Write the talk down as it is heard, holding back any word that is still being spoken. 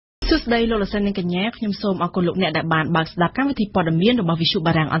សួស្តីលោកលោកស្រីនិងកញ្ញាខ្ញុំសូមអរគុណលោកអ្នកដែលបានបើកស្ដាប់កម្មវិធីព័ត៌មានរបស់វិទ្យុ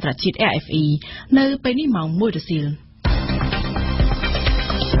បារាំងអន្តរជាតិ RFI នៅពេលនេះម៉ោង 1 រសៀល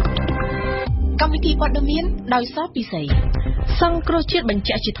កម្មវិធីព័ត៌មានដោយសពិសីសង្គ្រោះជាតិបញ្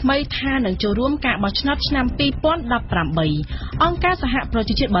ជាក់ជាថ្មីថានឹងចូលរួមការបោះឆ្នោតឆ្នាំ 2018 អង្គការសហប្រ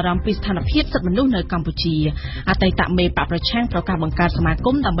ជាជាតិបារម្ភពីស្ថានភាពសិទ្ធិមនុស្សនៅកម្ពុជាអតីតមេបកប្រឆាំងប្រកាសបង្កើតសមាគ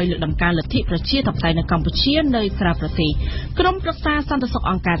មដើម្បីលើកដំកើងលទ្ធិប្រជាធិបតេយ្យនៅកម្ពុជានៅក្រៅប្រទេសក្រុមប្រឹក្សាសន្តិសុខ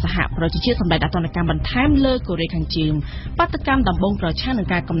អង្គការសហប្រជាជាតិសម្ដែងអន្តរកម្មបន្ថែមលើកូរ៉េខាងជើងបាតកម្មដំបងប្រឆាំងនឹង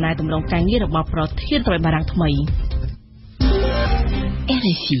ការកំណែទម្រង់ការងាររបស់ប្រធានរដ្ឋបារាំងថ្មី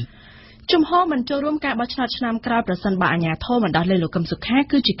RFIជំហរមិនចូលរួមការបោះឆ្នោតឆ្នាំក្រោយប្រសិនបើអាជ្ញាធរមិនដោះលែងលោកកឹមសុខា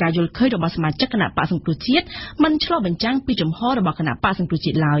គឺជាការយល់ឃើញរបស់សមាជិកគណៈបកសង្គ្រោះជាតិមិនឆ្លុះបញ្ចាំងពីជំហររបស់គណៈបកសង្គ្រោះ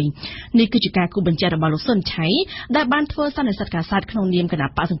ជាតិឡើយនេះគឺជាការគូបញ្ជាក់របស់លោកសុនឆៃដែលបានធ្វើសន្និសីទការសែតក្នុងនាមគណៈ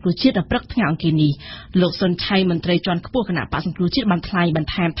បកសង្គ្រោះជាតិនៅព្រឹកថ្ងៃអង្គារនេះលោកសុនឆៃមន្ត្រីជាន់ខ្ពស់គណៈបកសង្គ្រោះជាតិបានថ្លែងបន្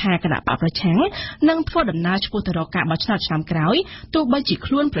ថែមថាគណៈបកប្រឆាំងនឹងធ្វើដំណើរឆ្ពោះទៅរកការបោះឆ្នោតឆ្នាំក្រោយទោះបីជា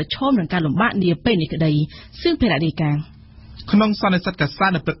ខ្លួនប្រឈមនឹងការលំបាកនាពេលនេះក្តីសឿងភេរតីកាក្នុងសន្និសីទកាសែត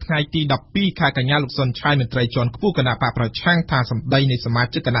នៅព្រឹកថ្ងៃទី 12 ខែកញ្ញាលោកសុនឆៃមន្ត្រីជាន់ខ្ពស់គណៈបកប្រឆាំងថាសម្ដីនៃសមា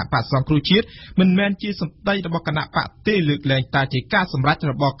ជិកគណៈបកសង្គ្រោះជាតិមិនមែនជាសម្ដីរបស់គណៈបកទេលើកលែងតែជាការសម្រេច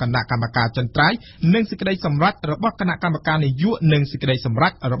របស់គណៈកម្មការចិនត្រៃនិងសេចក្តីសម្រេចរបស់គណៈកម្មការនយោបាយនិងសេចក្តីសម្រេ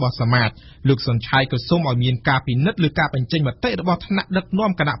ចរបស់សមាជលោកសុនឆៃក៏សូមឲ្យមានការពិនិត្យលើការបញ្ចេញមតិរបស់ថ្នាក់ដឹក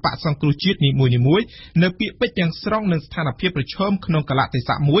នាំគណៈបកសង្គ្រោះជាតិនីមួយៗនៅពាក្យពេចន៍ទាំងស្រុងនិងស្ថានភាពប្រឈមក្នុងកលៈទេ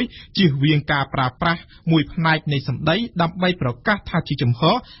សៈមួយជៀសវាងការប្រើប្រាស់មួយផ្នែកនៃសម្ដីដើម្បីប្រកាសថាជាចំហ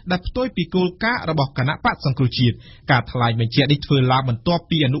ដែលផ្ទុយពីគោលការណ៍របស់គណៈបកសង្គ្រោះជាតិការថ្លែងបញ្ជាក់នេះធ្វើឡើងបន្ទាប់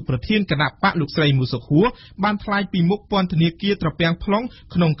ពីអនុប្រធានគណៈបកលោកស្រីមូសុខួរបានថ្លែងពីមុខពន្ធនាគារត្រពាំង plong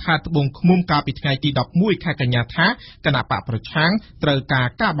ក្នុងខេត្តត្បូងឃ្មុំកាលពីថ្ងៃទី 11 ខែកញ្ញាថាគណៈបកប្រឆាំងត្រូវការ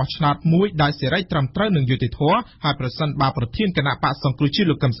ការបោះឆ្នោតមួយដោយសេរីត្រឹមត្រូវនិងយុត្តិធម៌ហើយប្រសិនបើប្រធានគណៈបកសង្គ្រោះជាតិ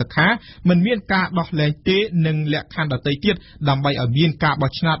លោកកឹមសុខាមិនមានការដោះលែងទេនិងលក្ខខណ្ឌដទៃទៀតដើម្បីឲ្យមានការ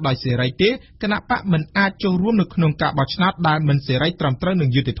បោះឆ្នោតដោយសេរីទេគណៈបកមិនអាចចូលរួមនៅក្នុងការបោះឆ្នោតដែលមិនសេរីត្រឹមត្រូវនឹង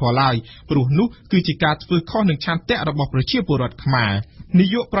យុត្តិធម៌ឡើយព្រោះនោះគឺជាការធ្វើខុសនឹងឆន្ទៈរបស់ប្រជាពលរដ្ឋខ្មែរនា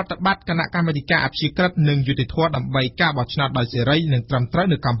យកប្រតិបត្តិគណៈកម្មាធិការអព្យាក្រឹតនិងយុត្តិធម៌ដើម្បីការបោះឆ្នោតដោយសេរីនិងត្រឹមត្រូវ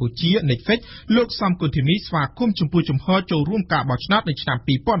នៅកម្ពុជា NEFIC លោកសំគុណធីនីស្វាគមន៍ចំពោះជំហរចូលរួមការបោះឆ្នោតនៅឆ្នាំ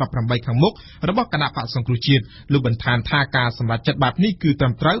 2018 ខាងមុខរបស់គណៈបកសង្គ្រោះជាតិលោកបន្ថែមថាការសម្រេចចិត្តបែបនេះគឺត្រឹ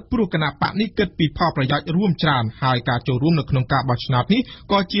មត្រូវព្រោះគណៈបកនេះគិតពីផលប្រយោជន៍រួមច្រើនហើយការចូលរួមនៅក្នុងការបោះឆ្នោតនេះ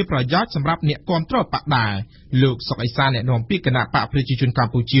ក៏ជាប្រយោជន៍សម្រាប់អ្នកគ្រប់គ្រងបកដែរលោកសុកអេសានអ្នកនាំពាក្យគណៈបកប្រជាជនក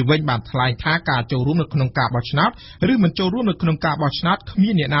ម្ពុជាវិញបានថ្លែងថាការចូលរួមនៅក្នុងការបោះឆ្នោតឬមិនចូលរួមនៅក្នុងការបោះឆ្នោតគ្មា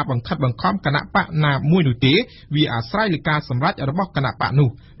នអ្នកណាបង្ខិតបង្ខំគណៈបកណាមួយនោះទេវាអាស្រ័យលើការសម្រេចរបស់គណៈបកនោះ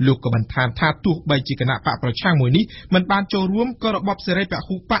លោកក៏បន្ថែមថាទោះបីជាគណៈបកប្រឆាំងមួយនេះមិនបានចូលរួមក៏របបសេរីព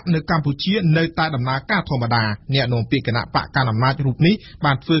ហុបកនៅកម្ពុជានៅតែដំណើរការធម្មតាអ្នកនាំពាក្យគណៈបកកណ្ដាលអំណាចរូបនេះ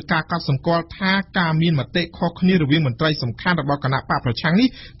បានធ្វើការកត់សម្គាល់ថាការមានមតិខុសគ្នារវាងមន្ត្រីសំខាន់របស់គណៈបកប្រឆាំងនេះ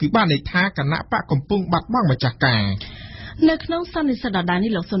គឺបានន័យថាគណៈបកកំពុងបាត់បង់ម្ចាស់ការនៅក្នុងសន្និសីទដដែល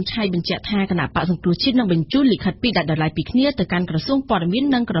នេះលោកសុនឆៃបញ្ជាក់ថាគណៈបកសង្គ្រោះជាតិនឹងបញ្ជូនលិខិតពីដាច់ដោយឡែកពីគ្នាទៅកាន់ក្រសួងព័ត៌មាន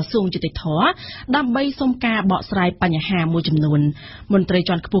និងក្រសួងយុតិធធដើម្បីសុំការបកស្រាយបញ្ហាមួយចំនួនមន្ត្រី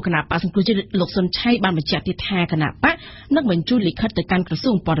ជាន់ខ្ពស់គណៈបកសង្គ្រោះជាតិលោកសុនឆៃបានបញ្ជាក់ទៀតថាគណៈបកនឹងបញ្ជូនលិខិតទៅកាន់ក្រ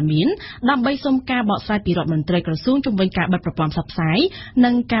សួងព័ត៌មានដើម្បីសុំការបកស្រាយពីរដ្ឋមន្ត្រីក្រសួងជំវិញការបិទប្រព័ន្ធផ្សព្វផ្សាយនិ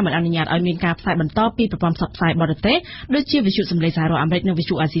ងការមិនអនុញ្ញាតឲ្យមានការផ្សាយបន្តពីប្រព័ន្ធផ្សព្វផ្សាយបរទេសដូចជាវិទ្យុសម្លេងសហរដ្ឋអាមេរិកនិងវិទ្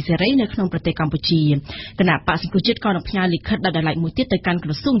យុអាស៊ីសេរីនៅក្នុងប្រទេសកម្ពុជាគណៈបកសង្គ្រោះជាតិក៏នឹងផ្ញើលិខិតដាច់ដោយឡែកមួយទៀតទៅកាន់ក្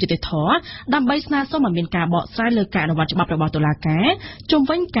រសួងយុតិធធដើម្បីស្នើសុំឲ្យមានការបកស្រាយលើការអនុវត្តច្បាប់របស់តុលាការជំ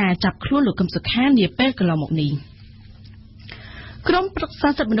វិញការចាប់ខ្លួនលោកកឹមសុខានាពេលកន្លងមកនេះក្រុមប្រឹក្សា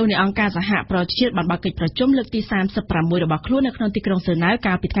សិទ្ធិមនុស្សនៃអង្គការសហប្រជាជាតិបានបើកកិច្ចប្រជុំលើកទី36របស់ខ្លួននៅក្នុងទីក្រុងសេណាវ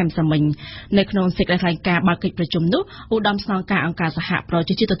កាលពីថ្ងៃម្សិលមិញនៅក្នុងសេចក្តីថ្លែងការណ៍បើកកិច្ចប្រជុំនោះឧត្តមស្នងការអង្គការសហប្រ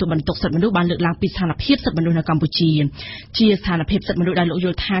ជាជាតិទទួលបន្ទុកសិទ្ធិមនុស្សបានលើកឡើងពីស្ថានភាពសិទ្ធិមនុស្សនៅកម្ពុជាជាស្ថានភាពសិទ្ធិមនុស្សដែលលោកយ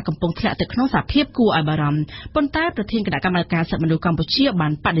ល់ថាកំពុងធ្លាក់ទៅក្នុងសភាពគួរឲ្យបារម្ភប៉ុន្តែប្រធានគណៈកម្មការសិទ្ធិមនុស្សកម្ពុជាបា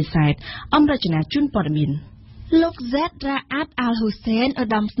នបដិសេធអំរចនាជូនព័ត៌មានលោក Z រ៉ាអាត អាល់ ហ៊ូសែន ឧ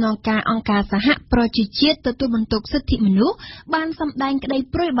ត្តមស្នងការអង្គការសហប្រជាជាតិទទួលបន្ទុកសិទ្ធិមនុស្សបានសម្ដែងក្តី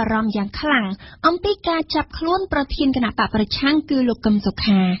ព្រួយបារម្ភយ៉ាងខ្លាំងអំពីការចាប់ខ្លួនប្រធានគណៈបកប្រឆាំងគឺលោកកឹមសុ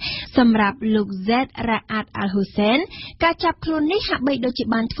ខាសម្រាប់លោក Z រ៉ាអាត អាល់ ហ៊ូសែន ការចាប់ខ្លួននេះហាក់បីដូចជា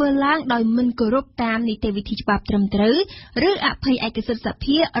បានធ្វើឡើងដោយមិនគោរពតាមនីតិវិធីច្បាប់ត្រឹមត្រូវឬអភ័យឯកសិទ្ធិស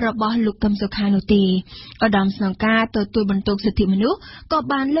ភារបស់លោកកឹមសុខានោះទេឧត្តមស្នងការទទួលបន្ទុកសិទ្ធិមនុស្សក៏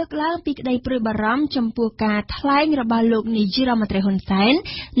បានលើកឡើងពីក្តីព្រួយបារម្ភចំពោះការថ្ ថ្លែងរបស់លោកនាយរដ្ឋមន្ត្រីហ៊ុនសែន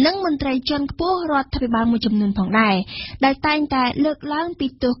និងមន្ត្រីជាន់ខ្ពស់រដ្ឋាភិបាលមួយចំនួនផងដែរដែលតែងតែលើកឡើងពី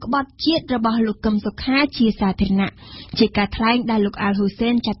ទោសក្បត់ជាតិរបស់លោកកឹមសុខាជាសាធារណៈជាការថ្លែងដែលលោកអាល់ហ៊ូសែ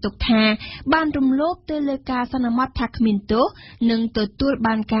នចាត់ទុកថាបានរំលោភទៅលើការសន្មត់ថាគ្មានទោសនិងទទួល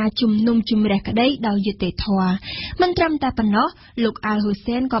បានការជំនុំជម្រះក្តីដោយយុត្តិធម៌មិនត្រឹមតែប៉ុណ្ណោះលោកអាល់ហ៊ូ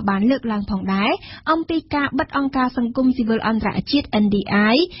សែនក៏បានលើកឡើងផងដែរអំពីការបិទអង្គការសង្គមស៊ីវិលអន្តរជាតិ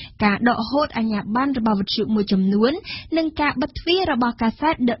NDI ការដកហូតអាជ្ញាប័ណ្ណរបស់វិទ្យុមួយចំនួននិងការបិទទ្វាររបស់កាសែ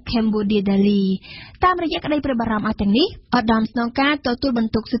ត The Cambodia Daily តាមរយៈក្តីព្រួយបារម្ភអស់ទាំងនេះឧត្តមស្នងការទទួលប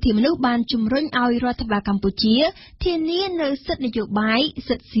ន្ទុកសិទ្ធិមនុស្សបានជំរុញឲ្យរដ្ឋបាលកម្ពុជាធានានូវសិទ្ធិនយោបាយ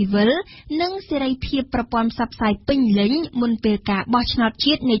សិទ្ធិស៊ីវិលនិងសេរីភាពប្រព័ន្ធផ្សព្វផ្សាយពេញលេញមុនពេលការបោះឆ្នោត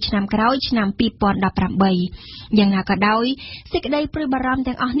ជាតិនៅឆ្នាំក្រោយឆ្នាំ2018យ៉ាងណាក៏ដោយសេចក្តីព្រួយបារម្ភ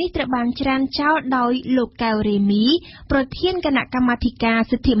ទាំងអស់នេះត្រូវបានច្រានចោលដោយលោកកៅរេមីប្រធានគណៈកម្មាធិការ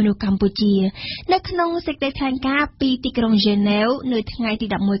សិទ្ធិមនុស្សកម្ពុជានៅក្នុងសេចក្តីថ្លែងការណ៍ពីទីក្រុងហ្សឺណែវនៅថ្ងៃទី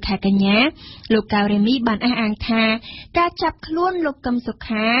11ខែកញ្ញាលោកកៅរេមីបានអះអាងថាការចាប់ខ្លួនលោកកឹមសុ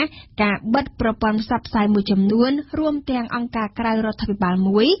ខាការបិទប្រព័ន្ធផ្សព្វផ្សាយមួយចំនួនរួមទាំងអង្គការក្រៅរដ្ឋាភិបាល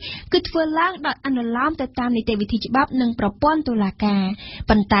មួយគឺធ្វើឡើងដោយអនុលោមទៅតាមនីតិវិធីច្បាប់និងប្រព័ន្ធតុលាការ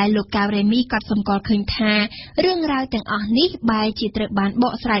ប៉ុន្តែលោកកៅរេមីក៏សម្គាល់ឃើញថារឿងរ៉ាវទាំងអស់នេះបែរជាត្រូវបានប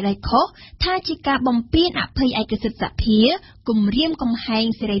កស្រាយដោយខុសថាជាការបំពានអភ័យឯកសិទ្ធិសភាគំរាមកំហែង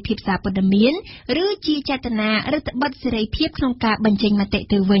សេរីភាពសារព័ត៌មានឬជាចេតនារឹតបន្តឹងសេរីភាពក្នុងការបញ្ចេញមតិ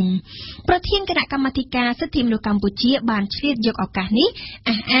ទៅវិញប្រធានគណៈកម្មាធិការសិទ្ធិមនុស្សកម្ពុជាបានឆ្លៀតយកឱកាសនេះ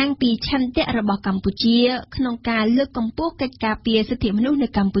អះអាងពីឆន្ទៈរបស់កម្ពុជាក្នុងការលើកកម្ពស់កិច្ចការពារសិទ្ធិមនុស្សនៅ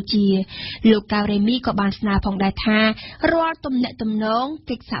កម្ពុជាលោកកៅរេមីក៏បានស្នើផងដែរថារាល់ទំនាក់ទំនង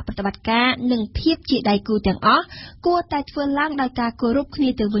កិច្ចសហប្រតិបត្តិការនិងភាពជាដៃគូទាំងអស់គួរតែធ្វើឡើងដោយការគោរពគ្នា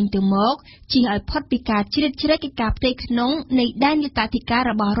ទៅវិញទៅមកជៀសឲ្យផុតពីការជ្រៀតជ្រែកកិច្ចការផ្ទៃក្នុងនៃដែនយុត្តាធិការ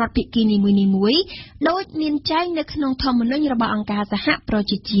របស់រដ្ឋភាគីនីមួយៗដោយមានចែងនៅក្នុងធម្មនុញ្ញរបស់អង្គការសហប្រ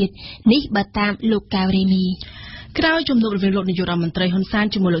ជាជាតិនេះបើតាមលោកកៅរេមីក្រោយជំនួបរវាងលោកនាយករដ្ឋមន្ត្រីហ៊ុនសែន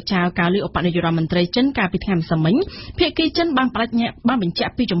ជាមួយលោកចៅកាលីឧបនាយករដ្ឋមន្ត្រីចិនកាលពីថ្ងៃម្សិលមិញភាគីចិនបានបញ្ជា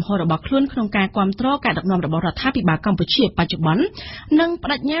ក់ពីជំហររបស់ខ្លួនក្នុងការគាំទ្រការដឹកនាំរបស់រដ្ឋាភិបាលកម្ពុជាបច្ចុប្បន្ននិងប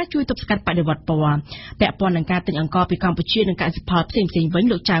ដិញ្ញាជួយទប់ស្កាត់បដិវត្តពណ៌ពាក់ព័ន្ធនឹងការទិញអង្ករពីកម្ពុជានិងកសិផលផ្សេងៗវិញ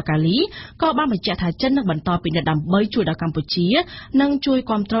លោកចៅកាលីក៏បានបញ្ជាក់ថាចិននឹងបន្តពិនិត្យដើម្បីជួយដល់កម្ពុជានិងជួយ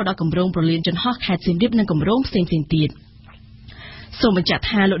គាំទ្រដល់គម្រោងប្រលានយន្តហោះខេត្តសៀមរាបនិងគម្រោងផ្សេងៗទៀតសូមបញ្ជាក់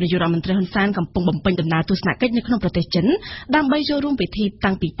ថាលោកនាយករដ្ឋមន្ត្រីហ៊ុនសែនកំពុងបំពេញដំណើរទស្សនកិច្ចនៅក្នុងប្រទេសចិនដើម្បីចូលរួមពិធី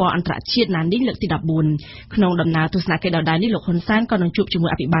តាំងពិព័រណ៍អន្តរជាតិណានីងលើកទី14ក្នុងដំណើរទស្សនកិច្ចដដែលនេះលោកហ៊ុនសែនក៏នឹងជួបជាមួយ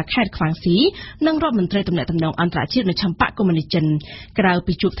អភិបាលខេត្តខ្វាងស៊ីនិងរដ្ឋមន្ត្រីទំនាក់ទំនងអន្តរជាតិមជ្ឈិមបកកុម្មុយនីសចិនក្រៅ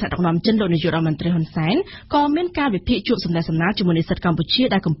ពីជួបថ្នាក់ដឹកនាំចិនលោកនាយករដ្ឋមន្ត្រីហ៊ុនសែនក៏មានការវិភាគជួបសម្ដែងសម្ដាលជាមួយនិស្សិតកម្ពុជា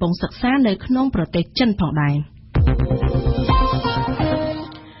ដែលកំពុងសិក្សានៅក្នុងប្រទេសចិនផងដែរ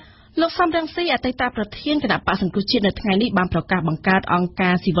លោកសំរងស៊ីអតីតប្រធានគណៈបក្សសង្គ្រោះជាតិនៅថ្ងៃនេះបានប្រកាសបង្កើតអង្គកា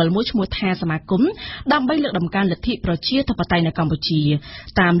រស៊ីវិលមួយឈ្មោះថាសមាគមដើម្បីលើកដំកើងលទ្ធិប្រជាធិបតេយ្យនៅកម្ពុជា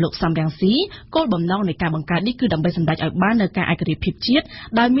តាមលោកសំរងស៊ីគោលបំណងនៃការបង្កើតនេះគឺដើម្បីសម្ដេចឲ្យបាននូវការឯករាជ្យភាពជាតិ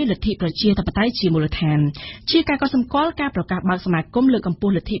ដោយមានលទ្ធិប្រជាធិបតេយ្យជាមូលដ្ឋានជាការកត់សម្គាល់ការប្រកាសបើកសមាគមលើកកម្ព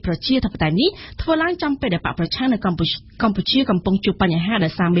ស់លទ្ធិប្រជាធិបតេយ្យនេះធ្វើឡើងចំពេលដែលបកប្រឆាំងនៅកម្ពុជាកំពុងជួបបញ្ហាដោ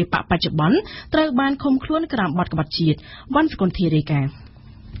យសារមេបកបច្ចុប្បន្នត្រូវបានឃុំខ្លួនក្រោមបទក្បត់ជាតិវ៉ាន់សកុនធីរាការ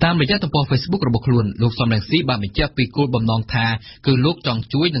តាមរយៈទំព័រ Facebook របស់ខ្លួនលោកសំរងស៊ីបានបញ្ជាក់ពីគោលបំណងថាគឺលោកចង់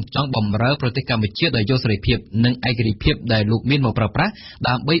ជួយនិងចង់បម្រើប្រទេសកម្ពុជាដោយយកសេរីភាពនិងឯករាជ្យភាពដែលលោកមានមកប្រើប្រាស់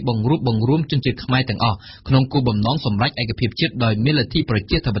ដើម្បីបង្រួបបង្រួមជនជាតិខ្មែរទាំងអស់ក្នុងគោលបំណងសម្រេចឯកភាពជាតិដោយមានលទ្ធិប្រ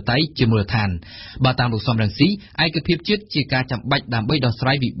ជាធិបតេយ្យជាមូលដ្ឋានបើតាមលោកសំរងស៊ីឯកភាពជាតិជាការចាំបាច់ដើម្បីដោះស្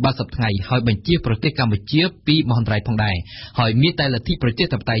រាយវិបត្តិសព្វថ្ងៃហើយបញ្ជាប្រទេសកម្ពុជាពីមហន្តរាយផងដែរហើយមានតែលទ្ធិប្រជា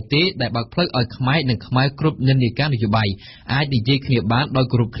ធិបតេយ្យទេដែលបើកផ្លូវឲ្យខ្មែរនិងខ្មែរគ្រប់និន្នាការនយោបាយអាចនិយាយគ្នាបានដោយ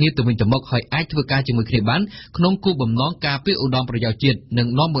គោរពគ្នាទៅវិញទៅមកហើយអាចធ្វើការជាមួយគ្នាបានក្នុងគោលបំណងការពារឧត្តមប្រយោជន៍ជាតិនិង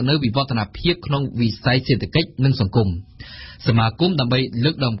នាំមកនូវវិវឌ្ឍនភាពក្នុងវិស័យសេដ្ឋកិច្ចនិងសង្គមសមាគមដើម្បី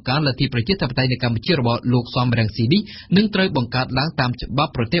លើកដំកើងលទ្ធិប្រជាធិបតេយ្យនៅកម្ពុជារបស់លោកសំរងស៊ីនេះនឹងត្រូវបង្កើតឡើងតាមច្បា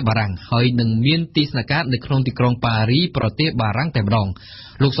ប់ប្រទេសបារាំងហើយនឹងមានទីស្នាក់ការនៅក្នុងទីក្រុងប៉ារីប្រទេសបារាំងតែម្ដង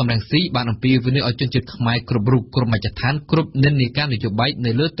លោកសំរងស៊ីបានអំពាវនាវឲ្យជនជាតិខ្មែរគ្រប់រូបគ្រប់មជ្ឈដ្ឋានគ្រប់និន្នាការនយោបាយ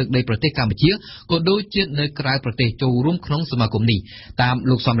នៅលើទឹកដីប្រទេសកម្ពុជាក៏ដូចជានៅក្រៅប្រទេសចូលរួមក្នុងសមាគមនេះតាម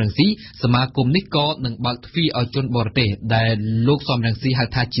លោកសំរងស៊ីសមាគមនេះក៏នឹងបើកទ្វារឲ្យជនបរទេសដែលលោកសំរងស៊ីហៅ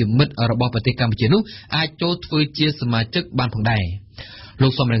ថាជាមិត្តរបស់ប្រទេសកម្ពុជានោះអាចចូលធ្វើជាសមាជិកបានផងដែរ លោ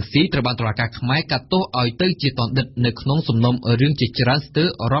កសំរងស៊ីត្រូវបានតុលាការខ្មែរកាត់ទោសឲ្យទៅជាតណ្ឌិតនៅក្នុងសំណុំរឿងជាច្រើនស្ទើរ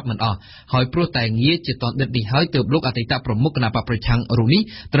រាប់មិនអស់ហើយព្រោះតែងារជាតណ្ឌិតនេះហើយទើបលោកអតីតប្រមុខគណបកប្រឆាំងរូបនេះ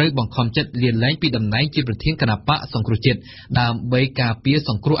ត្រូវបង្ខំចិត្តលាលែងពីតំណែងជាប្រធានគណបកសង្គ្រោះជាតិដើម្បីការពារស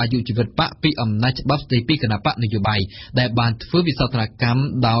ង្គ្រោះអាយុជីវិតបកពីអំណាចច្បាប់ស្តីពីគណបកនយោបាយដែលបានធ្វើវិសោធនកម្ម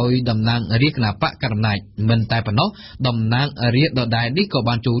ដោយតំណាងរាជគណបកកណ្ដាលអំណាចមិនតែប៉ុណ្ណោះតំណាងរាជដដែលនេះក៏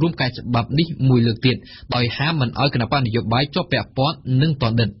បានចូលរួមកែច្បាប់នេះមួយលើកទៀតដោយហាមមិនឲ្យគណបកនយោបាយជាប់ពាក់ព័ន្ធនឹងត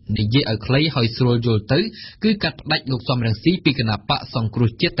ណ្ឌិតនិយាយឲ្យខ្លីហើយស្រួលយល់ទៅគឺកាត់ផ្តាច់លោកសំរងស៊ីពីគណបកសង្គ្រោះ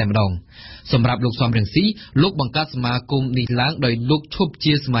ជាតិតែម្ដងសម្រាប់លោកសំរងស៊ីលោកបង្កើតសមាគមនេះឡើងដោយលោកឈប់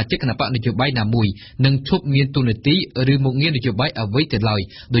ជាសមាជិកគណបកនយោបាយណាមួយនិងឈប់មានទូនាទីឬមុខងារនយោបាយអ្វីទៀតឡើយ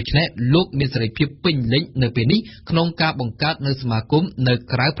ដូច្នេះលោកមានសេរីភាពពេញលេញនៅពេលនេះក្នុងការបង្កើតនៅសមាគមនៅ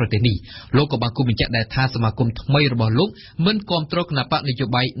ក្រៅប្រទេសនេះលោកក៏បានគូបញ្ជាក់ដែរថាសមាគមថ្មីរបស់លោកមិនគ្រប់គ្រងគណបកនយោ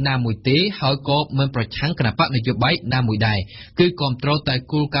បាយណាមួយទេហើយក៏មិនប្រឆាំងគណបកនយោបាយណាមួយដែរគឺគ្រប់គ្រងតែ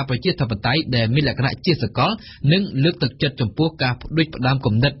គោលការណ៍ប្រជាធិបតេយ្យដែលមានលក្ខណៈជាសកលនិងលើកទឹកចិត្តចំពោះការផ្ដួចផ្ដើម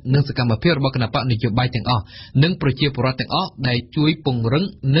គំនិតនិងសកម្មភាពរបស់គណបកនយោបាយទាំងអស់និងប្រជាពលរដ្ឋទាំងអស់ដែលជួយពង្រឹង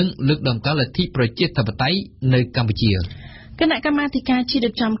និងលើកតម្កើងលទ្ធិប្រជាធិបតេយ្យនៅកម្ពុជាគណៈកម្មាធិការជាតិរៀ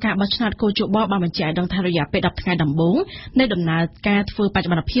បចំការបោះឆ្នោតកោជបបានបញ្ជាក់ឲ្យដឹងថារយៈពេល10ថ្ងៃដំបូងនៃដំណើរការធ្វើបច្ចុ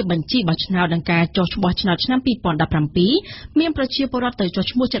ប្បន្នភាពបញ្ជីបោះឆ្នោតនិងការចុះឈ្មោះឆ្នោតឆ្នាំ2017មានប្រជាពលរដ្ឋទៅចុះ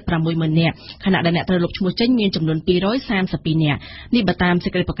ឈ្មោះ76,000 នាក់ខណៈដែលអ្នកត្រូវលុបឈ្មោះចេញមានចំនួន232នាក់នេះបើតាមសេ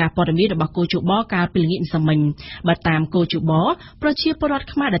ចក្តីប្រកាសព័ត៌មានរបស់កោជបកាលពីល្ងាចនេះមិញបើតាមកោជបប្រជាពលរដ្ឋ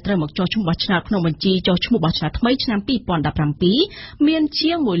ខ្មែរដែលត្រូវមកចុះឈ្មោះបោះឆ្នោតក្នុងបញ្ជីចុះឈ្មោះបោះឆ្នោតថ្មីឆ្នាំ2017មាន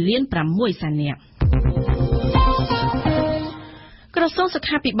ជាង1.6 លាននាក់ក្រសួងសុ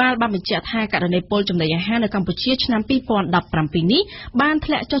ខាភិបាលបានបញ្ជាក់ថាករណីពលចំណីអាហារនៅកម្ពុជាឆ្នាំ2017នេះបាន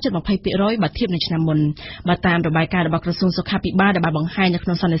ធ្លាក់ចុះជិត 20% បើធៀបនឹងឆ្នាំមុនបើតាមរបាយការណ៍របស់ក្រសួងសុខាភិបាលដែលបានបង្ហាញនៅក្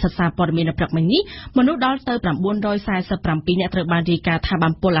នុងសន្និសីទសារព័ត៌មាននៅព្រឹកមិញនេះមនុស្សដល់ទៅ947នាក់ត្រូវបានរាយការណ៍ថាបា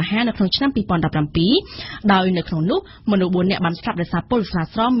នពុលអាហារនៅក្នុងឆ្នាំ2017ដោយនៅក្នុងនោះមនុស្ស4នាក់បានស្លាប់ដោយសារពុលស្រា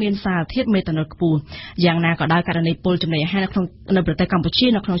ស្រមមានសារធាតុមេតាណុលខ្ពស់យ៉ាងណាក៏ដោយករណីពលចំណីអាហារនៅប្រទេសកម្ពុជា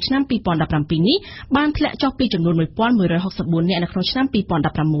នៅក្នុងឆ្នាំ2017នេះបានធ្លាក់ចុះពីចំនួន 1164 នាក់នៅក្នុងឆ្នាំ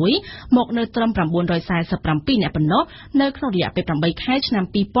2016មកនៅត្រឹម947នាក់ប៉ុណ្ណោះនៅក្នុងរយៈពេល8ខែឆ្នាំ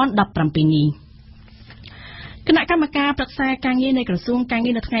2017នេះគណៈកម្មការប្រឹក្សាការងារនៃក្រសួងការ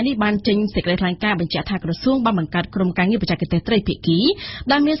ងារនៅថ្ងៃនេះបានចេញសេចក្តីថ្លែងការណ៍បញ្ជាក់ថាក្រសួងបានបង្កើតក្រុមការងារបច្ចេកទេសត្រីភាគី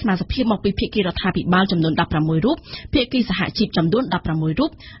ដែលមានសមាជិកភាពមកពីភាគីរដ្ឋាភិបាលចំនួន16រូបភាគីសហជីពចំនួន16រូ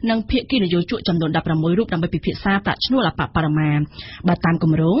បនិងភាគីនយោជកចំនួន16រូបដើម្បីពិភាក្សាប្រាក់ឈ្នួលអបបរមាបើតាមគ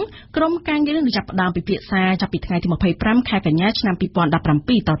ម្រោងក្រុមការងារនឹងចាប់ផ្ដើមពិភាក្សាចាប់ពីថ្ងៃទី25ខែកញ្ញាឆ្នាំ2017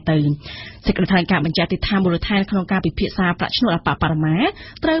តទៅសេចក្តីថ្លែងការណ៍បញ្ជាក់ទៀតថាមូលដ្ឋានក្នុងការពិភាក្សាប្រាក់ឈ្នួលអបបរមា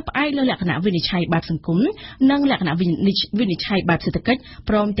ត្រូវផ្អែកលើលក្ខណៈវិនិច្ឆ័យបែបសង្គមនិងលក្ខណៈវិនិច្ឆ័យបែបសេដ្ឋកិច្ច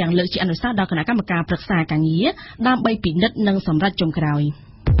ព្រមទាំងលើកជាអនុសាសន៍ដល់គណៈកម្មការប្រឹក្សាការងារដើម្បីពិនិត្យនិងសម្រេចចុងក្រោយ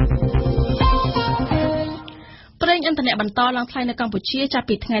ប្រេងឥន្ធនៈបន្តឡើងថ្លៃនៅកម្ពុជាចាប់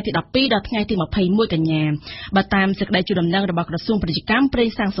ពីថ្ងៃទី12ដល់ថ្ងៃទី21កញ្ញាបើតាមសេចក្តីជូនដំណឹងរបស់ក្រសួងពាណិជ្ជកម្មប្រេង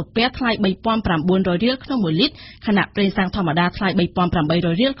សាំងសុភ័ក្រថ្លៃ 3,900 រៀលក្នុង1លីត្រខណៈប្រេងសាំងធម្មតាថ្លៃ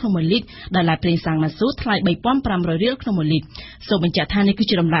 3,800 រៀលក្នុង1លីត្រដែលប្រេងសាំងម៉ាស៊ូថ្លៃ 3,500 រៀលក្នុង1លីត្រសូមបញ្ជាក់ថានេះគឺ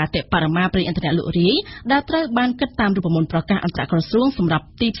ជាដំណើរអតិបរមាប្រេងឥន្ធនៈលក់រាយដែលត្រូវបានគិតតាមរូបមន្តប្រកាសអន្តរក្រសួងសម្រាប់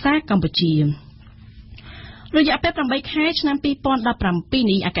ទីផ្សារកម្ពុជារយៈពេល8ខែឆ្នាំ2017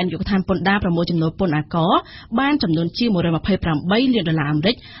នេះអគ្គនាយកដ្ឋានពន្ធដារប្រមូលចំនួនពន្ធអាករបានចំនួនជា$128 លានអាមេ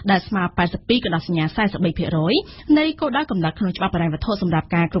រិកដែលស្មើ82កន្លះសញ្ញា 43% នៃគោលដៅកំណត់ក្នុងច្បាប់បរិយាវត្ថុសម្រាប់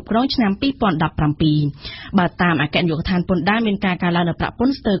ការគ្រប់គ្រងឆ្នាំ2017បើតាមអគ្គនាយកដ្ឋានពន្ធដារមានការកើនឡើងនៅប្រាក់ព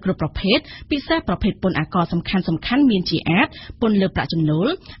ន្ធស្ទើរគ្រប់ប្រភេទពិសេសប្រភេទពន្ធអាករសំខាន់មានជាអាចពន្ធលើប្រាក់ចំណូល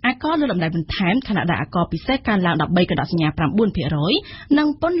អាករលើតម្លៃបន្ថែមខណៈដែលអាករពិសេសកើនឡើង13កន្លះសញ្ញា 9% និង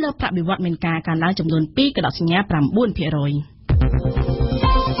ពន្ធលើប្រាក់បៀវត្សមានការកើនឡើងចំនួន2កន្លះសញ្ញា 9%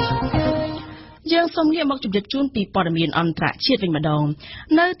យើងសូមងាកមកជម្រាបជូនពីព័ត៌មានអន្តរជាតិវិញម្ដង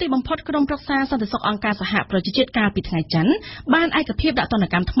នៅទីបំផុតក្រុមប្រឹក្សាសន្តិសុខអង្គការសហប្រជាជាតិកាលពីថ្ងៃច័ន្ទបានឯកភាពដាក់ទណ្ឌ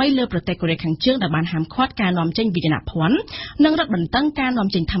កម្មថ្មីលើប្រទេសកូរ៉េខាងជើងដែលបានហាមឃាត់ការនាំចេញវិញ្ញាណភ័ណ្ឌនិងរឹតបន្តឹងការនាំ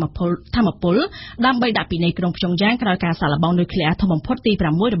ចេញថាមពលដើម្បីដាក់ពិន័យក្រុងព្យុងយ៉ាងក្រោយការសាកល្បងនុយក្លេអ៊ែរធំបំផុតទី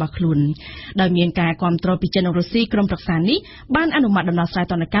6របស់ខ្លួនដោយមានការគាំទ្រពីចិននិងរុស្ស៊ីក្រុមប្រឹក្សានេះបានអនុម័តដំណោះស្រាយ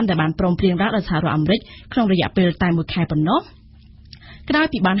ទណ្ឌកម្មដែលបានព្រមព្រៀងរ៉ាដោយសហរដ្ឋអាមេរិកក្នុងរយៈពេលតែ1ខែប៉ុណ្ណោះក្រោយ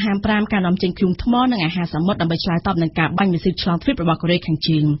ពីបានហាម5ការនាំចេញគ្រឿងថ្មនិងអាហារសមុទ្រដើម្បីឆ្លើយតបនឹងការបាញ់មីស៊ីលឆ្លងទ្វីបរបស់កូរ៉េខាង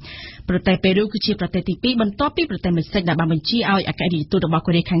ជើងប្រទេសប៉េរូគឺជាប្រទេសទី2បន្ទាប់ពីប្រទេសមេក្សិកដែលបានបញ្ជាឲ្យអគ្គរដ្ឋទូតរបស់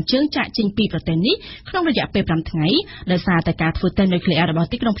កូរ៉េខាងជើងចាកចេញពីប្រទេសនេះក្នុងរយៈពេល5ថ្ងៃដោយសារតែការធ្វើតេស្តនុយក្លេអ៊ែររបស់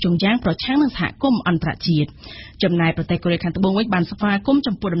ទីក្រុងព្យុងយ៉ាងប្រឆាំងនឹងសហគមន៍អន្តរជាតិចំណែកប្រទេសកូរ៉េខាងត្បូងវិញបានស្វាគមន៍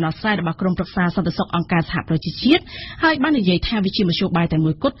ចំពោះដំណោះស្រាយរបស់ក្រុមប្រឹក្សាសន្តិសុខអង្គការសហប្រជាជាតិហើយបាននិយាយថាវាជាមធ្យោបាយតែ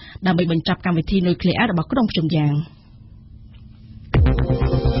មួយគត់ដើម្បីបញ្ចប់កម្មវិធីនុយក្លេអ៊ែររបស់ក្រុងព្យុងយ៉ាង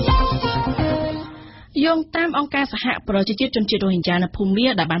យោងតាមអង្គការសហប្រជាជាតិជនជាតិរ៉ូហិញយ៉ានៅភូមា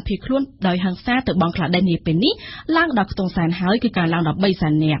ដែលបានភៀសខ្លួនដោយហិង្សាទៅបង់ក្លាដេសនាពេលនេះឡើងដល់ខ្ទង់សែនហើយគឺការឡើងដល់3សែ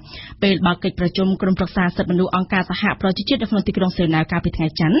ននាក់ពេលបើកកិច្ចប្រជុំក្រុមប្រឹក្សាសិទ្ធិមនុស្សអង្គការសហប្រជាជាតិនៅក្នុងទីក្រុងសេណាវកាលពីថ្ងៃ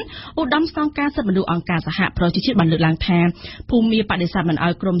ច័ន្ទឧត្តមស្នងការសិទ្ធិមនុស្សអង្គការសហប្រជាជាតិបានលើកឡើងថាភូមាបដិសេធមិនឲ្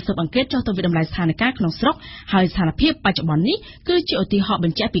យក្រុមស៊ើបអង្កេតចុះទៅវិដំឡៃស្ថានភាពក្នុងស្រុកហើយស្ថានភាពបច្ចុប្បន្ននេះគឺជាឧទាហរណ៍ប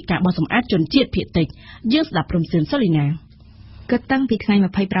ញ្ជាក់ពីការបោះសម្អាតជនជាតិភាគតិចយើងស្ដាប់ព្រមសឿនសូលីណាគិតតាំងពីថ្ងៃ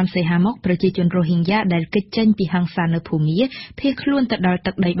25សីហាមកប្រជាជនរ៉ូហិញយ៉ាដែលគេចចេញពីហិង្សានៅភូមាភៀសខ្លួនទៅដល់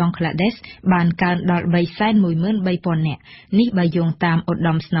ទឹកដីបង់ក្លាដេសបានកើនដល់ 313,000 នាក់នេះបើយោងតាមឧត្ត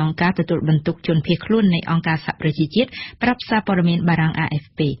មស្នងការទទួលបន្ទុកជនភៀសខ្លួននៃអង្គការសហប្រជាជាតិប្រាប់សារព័ត៌មានបារាំង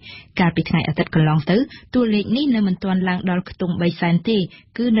AFP កាលពីថ្ងៃអាទិត្យកន្លងទៅតួលេខនេះនៅមិនទាន់ឡើងដល់ខ្ទង់3សែនទេ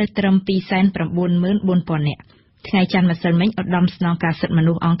គឺនៅត្រឹម 294,000 នាក់ថ្ងៃច័ន្ទម្សិលមិញឧត្តមស្នងការសិទ្ធិម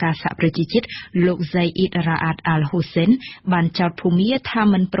នុស្សអង្គការសហប្រជាជាតិលោក Zaid Ra'ad Al-Hussein បានចោទភូមាថា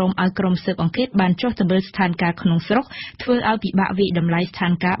មិនព្រមឲ្យក្រុមស៊ើបអង្កេតបានចុះទៅមើលស្ថានភាពក្នុងស្រុកធ្វើឲ្យពិបាកវិតម្លៃស្ថា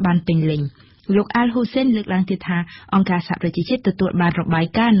នភាពបានពេញលេញលោក Al-Hussein លើកឡើងទៀតថាអង្គការសហប្រជាជាតិទទួលបានរបាយ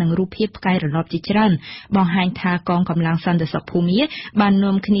ការណ៍និងរូបភាពផ្កាយរណបជាច្រើនបង្ហាញថាកងកម្លាំងសន្តិសុខភូមាបាន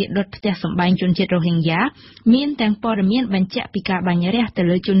នាំគ្នាដុតផ្ទះសម្បែងជនជាតិរ៉ូហិញយ៉ាមានទាំងព័ត៌មានបញ្ជាក់ពីការបាញ់រះទៅ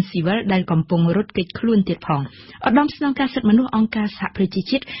លើជនស៊ីវិលដែលកំពុងរត់គេចខ្លួនទៀតផងឧត្តមស្នងការសិទ្ធិមនុស្សអង្គការសហប្រជា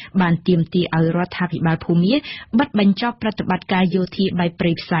ជាតិបានទាមទារឲ្យរដ្ឋាភិបាលភូមាបិទបញ្ចប់ប្រតិបត្តិការយោធាបែបព្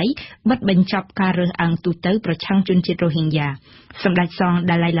រៃផ្សៃបិទបញ្ចប់ការរើសអើងទូទៅប្រឆាំងជនជាតិរ៉ូហិញយ៉ាសម្ដេចសង្ឃ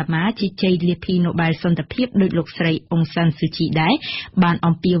ដាឡៃឡាម៉ាជាជ័យលាភីណូបែលសន្តិភាពដោយលោកស្រីអ៊ុងសានស៊ូជីដែរបាន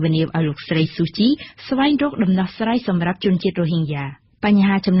អំពាវនាវឲ្យលោកស្រីស៊ូជីស្វែងរកដំណោះស្រាយសម្រាប់ជនជាតិរ៉ូហិញយ៉ាបញ្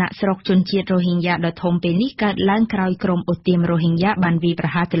ហាចំណាក់ស្រុកជនជាតិរ៉ូហិញយ៉ាដ៏ធំពេលនេះកើតឡើងក្រោយក្រុមអូទៀមរ៉ូហិញយ៉ាបានវាយប្រ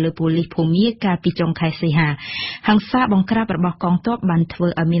ហារទៅលើប៉ូលីសភូមាកាលពីចុងខែសីហាហិង្សាបង្ក្រាបរបស់កងទ័ពបានធ្វើ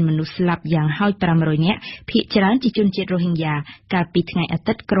ឲ្យមានមនុស្សស្លាប់យ៉ាងហោច500នាក់ភាគច្រើនជាជនជាតិរ៉ូហិញយ៉ាកាលពីថ្ងៃអា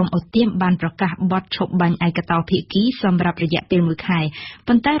ទិត្យក្រុមអូទៀមបានប្រកាសបទឈប់បាញ់ឯកតោភាគីសម្រាប់រយៈពេល1ខែ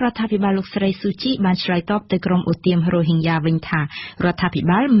ប៉ុន្តែរដ្ឋាភិបាលលោកស្រីស៊ូជីបានឆ្លើយតបទៅក្រុមអូទៀមរ៉ូហិញយ៉ាវិញថារដ្ឋាភិ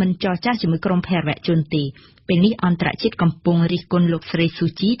បាលមិនចរចាជាមួយក្រុមភេរវជនទេពេលនេះអន្តរជាតិកំពុងរិះគន់លោកស្រីស៊ូ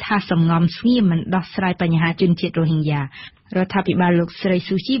ជីថាសំងំស្ងៀមមិនដោះស្រាយបញ្ហាជនជាតិរ៉ូហិញយ៉ារដ្ឋាភិបាលលោកស្រី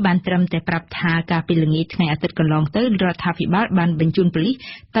ស៊ូជីបានត្រឹមតែប្រាប់ថាកាលពីល្ងាចថ្ងៃអាទិត្យកន្លងទៅរដ្ឋាភិបាលបានបញ្ជូនប៉ូលីស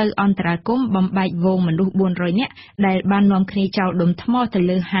ទៅអន្តរាគមន៍បំបែកវងមនុស្ស400នាក់ដែលបាននាំគ្នាចោលដុំថ្មទៅ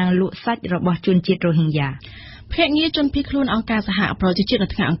លើហាងលក់សាច់របស់ជនជាតិរ៉ូហិញយ៉ាភេកងារជនភៀសខ្លួនអង្គការសហប្រជាជាតិនៅ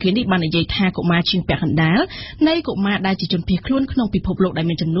ថ្ងៃអង្គារនេះបាននិយាយថាកុមារជាងពាក់កណ្ដាលនៃកុមារដែលជាជនភៀសខ្លួនក្នុងពិភពលោកដែល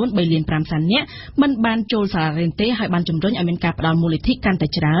មានចំនួន 3.5 លាននាក់មិនបានចូលសាលារៀនទេហើយបានជំរុញឲ្យមានការផ្ដល់មូលនិធិកាន់តែ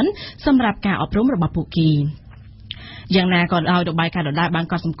ច្រើនសម្រាប់ការអប់រំរបស់ពួកគេយ៉ាងណាក៏ដោយរបាយការណ៍ដដែលបាន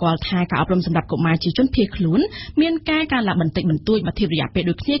កត់សម្គាល់ថាការអប់រំសម្រាប់កុមារជាជនភៀសខ្លួនមានការកើនឡើងបន្តិចបន្តួចបើធៀបរយៈពេល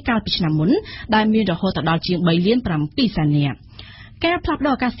ដូចគ្នាកាលពីឆ្នាំមុនដែលមានរហូតដល់ជាង 3.7 លាននាក់ការផ្លាស់ប្តូ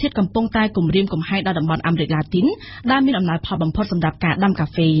រអាកាសធាតុកំពុងតែគំរាមកំហែងដល់តំបន់អាមេរិកឡាទីនដែលមានអំណោយផលបំផុតសម្រាប់ការដាំកា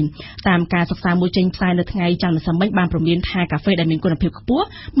ហ្វេតាមការសិក្សាមួយចេញផ្សាយនៅថ្ងៃច័ន្ទម្សិលមិញបានព្រមានថាកាហ្វេដែលមានគុណភាពខ្ពស់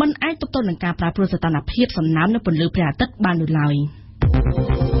មិនអាចទប់ទល់នឹងការប្រែប្រួលសីតុណ្ហភាពសំណើមនៅពន្លឺព្រះអាទិត្យបាននោះឡើយ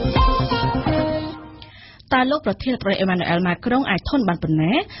តើលោកប្រធានាធិបតីអេម៉ានូអែលម៉ាក្រុងអាចធន់បានប៉ុណ្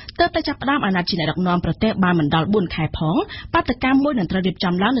ណាទើបតែចាប់ផ្ដើមអាណត្តិជាអ្នកដឹកនាំប្រទេសបានមិនដល់4ខែផងបាតុកម្មមួយនឹងត្រូវរៀប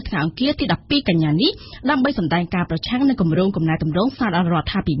ចំឡើងនៅថ្ងៃអង្គារទី12កញ្ញានេះដើម្បីសម្ដែងការប្រឆាំងនឹងគម្រោងកំណែទម្រង់ស្នើដល់រ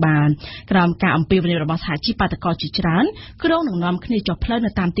ដ្ឋាភិបាលក្រោមការអំពាវនាវរបស់សហជីពបាតុករជាច្រើនក្រុងនឹងនាំគ្នាចុះផ្លូវនៅ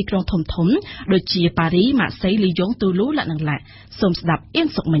តាមទីក្រុងធំៗដូចជាប៉ារីម៉ាក់សីលីយ៉ុងទូលូឡាក់និងឡាក់សូមស្ដាប់អៀង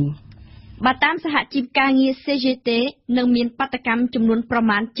សុកមិញបើតាមសហជីពការងារ CGT នឹងមានបាតកម្មចំនួនប្រ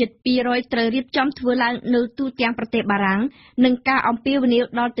មាណជិត200ត្រូវរៀបចំធ្វើឡើងនៅទូទាំងប្រទេសបារាំងនិងការអំពាវនាវ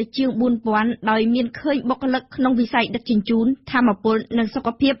ដល់ទៅជាង 4,000 ដោយមានឃើញបុគ្គលិកក្នុងវិស័យដឹកជញ្ជូនធម្មពលនិងសុខ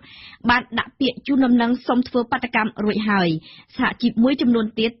ភាពបានដាក់ពាក្យជូនដំណឹងសុំធ្វើបាតកម្មរួចហើយសហជីពមួយចំនួន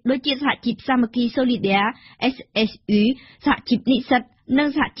ទៀតដូចជាសហជីពសាមគ្គី Solidaire SSU សហជីពនិស្សិតនិង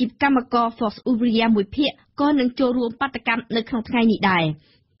សហជីពកម្មករ Force Ouvrière មួយភាគក៏នឹងចូលរួមបាតកម្មនៅក្នុងថ្ងៃនេះដែរ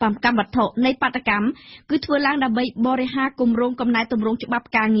កម្មវត្ថុនៃបាតកម្មគឺធ្វើឡើងដើម្បីបរិហារគម្រោងកំណែទម្រង់ច្បាប់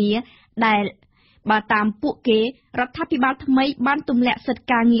ការងារដែលបើតាមពួកគេរដ្ឋាភិបាលថ្មីបានទម្លាក់សិទ្ធិ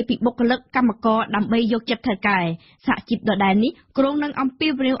ការងារពីបុគ្គលិកកម្មករដើម្បីយកចិត្តថៅកែសហជីពដដែលនេះក្រុងនឹងអំពា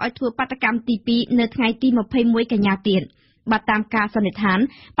វនាវឲ្យធ្វើបាតកម្មទី2នៅថ្ងៃទី21កញ្ញាទៀតបើតាមការសន្និដ្ឋាន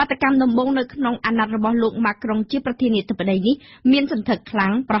បាតកម្មដំបូងនៅក្នុងអាណត្តិរបស់លោកម៉ាក្រុងជាប្រធានាធិបតីនេះមានសន្ធឹកខ្លាំ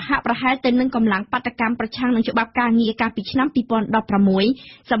ងប្រហាក់ប្រហែលទៅនឹងកម្លាំងបាតកម្មប្រឆាំងនឹងច្បាប់ការងារកាលពីឆ្នាំ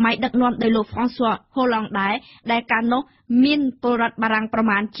2016សម័យដឹកនាំដោយលោក François Hollande ដែលកាលនោះមានពលរដ្ឋបារាំងប្រ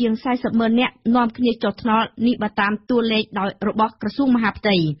មាណជាង 40,000 នាក់នាំគ្នាចុះថ្នល់នេះបើតាមតួលេខដោយរបស់ក្រសួងមហាផ្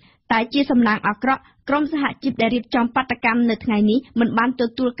ទៃតែជាសំណាងអាក្រក់ក្រុមសហជីពដែលរៀបចំបាតកម្មនៅថ្ងៃនេះមិនបានទ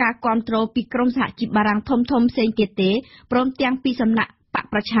ទួលការគាំទ្រពីក្រុមសហជីពបារាំងធំៗផ្សេងទៀតទេព្រមទាំងពីសំណាក់ បក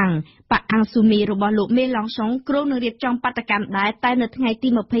ប្រឆាំងបកអាំងស៊ូមីរបស់លោកមេឡុងសុងគ្រោងនឹងរៀបចំបាតកម្មដែរតែនៅថ្ងៃទី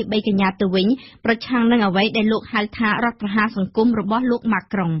23កញ្ញាទៅវិញប្រឆាំងនឹងអ្វីដែលលោកហៅថារដ្ឋប្រហារសង្គមរបស់លោកម៉ា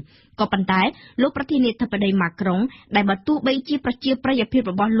ក្រុងក៏ប៉ុន្តែលោកប្រធានាធិបតីម៉ាក្រុងដែលបើទោះបីជាប្រជាប្រិយភាព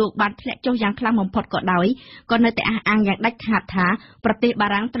របស់លោកបានធ្លាក់ចុះយ៉ាងខ្លាំងបំផុតក៏ដោយក៏នៅតែអះអាងយ៉ាងដាច់ខាតថាប្រទេសបា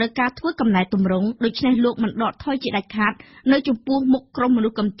រាំងត្រូវការធ្វើកំណែទម្រង់ដូច្នេះលោកមិនដកថយជាដាច់ខាតនៅចំពោះមុខក្រុមមនុ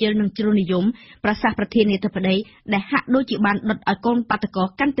ស្សកំជិលនិងជ្រុលនិយមប្រសាសន៍ប្រធានាធិបតីដែលហាក់ដូចជាបានដុតឲ្យកូនបាតកោ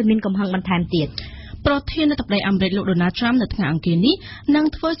កាន់តែមានកំហឹងបន្ថែមទៀតប្រធានាធិបតីអាមេរិកលោកដូណាល់ត្រាំនៅថ្ងៃអង្គារនេះនឹង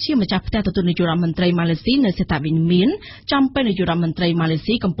ធ្វើជាម្ចាស់ផ្ទះទទួលនាយករដ្ឋមន្ត្រីម៉ាឡេស៊ីនៅសេតាវិនមានចំពេលនាយករដ្ឋមន្ត្រីម៉ាឡេ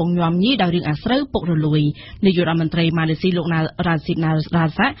ស៊ីកំពុងញោមញីដោយរឿងអាស្រូវពុករលួយនាយករដ្ឋមន្ត្រីម៉ាឡេស៊ីលោកណាល់រ៉ាស៊ីបណាល់រ៉ា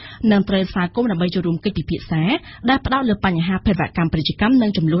សានឹងត្រូវស្វាគមន៍ដើម្បីចូលរួមកិច្ចពិភាក្សាដែលផ្ដោតលើបញ្ហាភេរវកម្មពាណិជ្ជកម្មនិ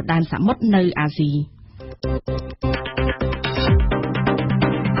ងចំនួនដែនសមុទ្រនៅអាស៊ី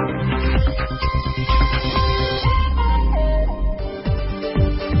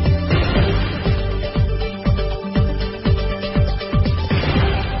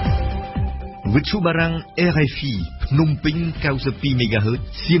វិទ្យុបារាំង RFI ភ្នំពេញ92 MHz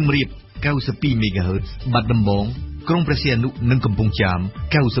សៀមរាប92 MHz បាត់ដំបងក្រុងព្រះសីហនុនិងកំពង់ចាម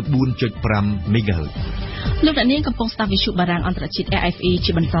 94.5 MHz លោកអ្នកនាងកំពុងស្ដាប់វិទ្យុបារាំងអន្តរជាតិ RFI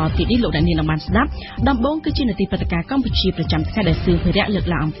ជាបន្តទៀតនេះលោកអ្នកនាងបានស្ដាប់ដំបូងគឺជានាទីព្រឹត្តិការណ៍កម្ពុជាប្រចាំថ្ងៃដែលសឿងភិរៈលើក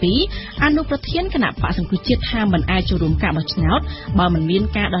ឡើងអំពីអនុប្រធានគណៈបកសង្គ្រោះជាតិថាមិនអាចចូលរួមការបោះឆ្នោតបើមិនមាន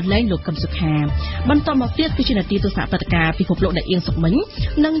ការដោះលែងលោកកឹមសុខាបន្តមកទៀតគឺជានាទីទស្សនៈព្រឹត្តិការណ៍ពិភពលោកដែលអៀងសុកមិញ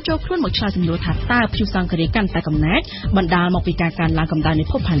នឹងចូលខ្លួនមកឆ្លើយសំណួរថាតើព្យុះសង្គ្រាមកាន់តែកំណាចបណ្ដាលមកពីការកើនឡើងកម្ដៅនៃ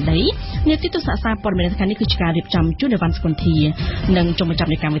ភពផែនដីនាទីទស្សនៈសារព័ត៌មានថ្ងៃនេះគឺជាការរៀបចំជូននៅវ៉ាន់ស្គុនធានិងចុងបញ្ចប់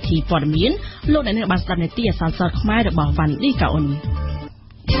នៃកម្មវិធីព័ត៌មានលោកអ្នកនាងបានស្ដាប់នាទីអសរសិល្ប៍ខ្មែររបស់វ៉ាន់ឌីកាអ៊ុន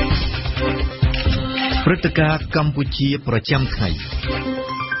ព្រឹត្តិការណ៍កម្ពុជាប្រចាំថ្ងៃ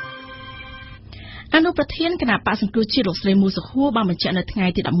អនុប្រធានគណៈបកសង្គ្រោះជាតិលោកស្រីមូសុខួរបានបញ្ជាក់នៅថ្ងៃ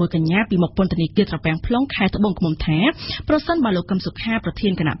ទី11កញ្ញាពីមុខពន្ធនាគារត្រពាំង plong ខេត្តត្បូងឃ្មុំថាប្រសិនបើលោកកឹមសុខាប្រធា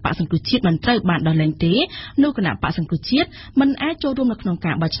នគណៈបកសង្គ្រោះជាតិមិនត្រូវបានដោះលែងទេនោះគណៈបកសង្គ្រោះជាតិមិនអាចចូលរួមនៅក្នុង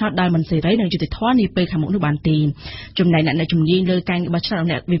ការបោះឆ្នោតដោយមិនសេរីនិងយុត្តិធម៌នាពេលខាងមុខនោះបានទេចំណែកអ្នកជំនាញលើការងារបោះឆ្នោត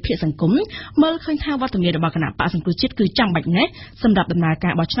អ្នកវិភាគសង្គមមើលឃើញថាវត្តមានរបស់គណៈបកសង្គ្រោះជាតិគឺចាំបាច់ណាស់សម្រាប់ដំណើរកា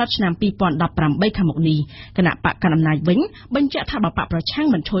របោះឆ្នោតឆ្នាំ2018ខាងមុខនេះគណៈបកកណ្ដាលអំណាចវិញបញ្ជាក់ថាបើបកប្រឆាំង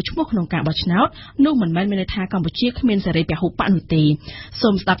មិនចូលឈ្មោះក្នុងការបោះឆ្នោតនោះមិនមែនមានន័យថាកម្ពុជាគ្មានសេរីពហុបកនោះទេសូ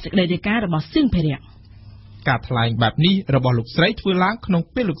មស្ដាប់សេចក្តីរាយការណ៍របស់សឿងភិរៈការថ្លែងបែបនេះរបស់លោកស្រីធ្វើឡើងក្នុង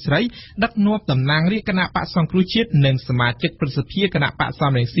ពេលលោកស្រីដឹកនាំតំណាងរាជគណៈបកសង្គ្រោះជាតិនិងសមាជិកប្រសិទ្ធិគណៈបក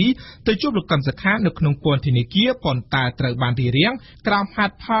សំរងស៊ីទៅជួបលោកកឹមសុខានៅក្នុងពន្ធនាគារប៉ុន្តែត្រូវបានរារាំងក្រោមហេ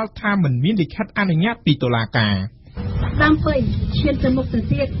តុផលថាមិនមានលិខិតអនុញ្ញាតពីតុលាការដើម្បីឈានទៅមុខទៅ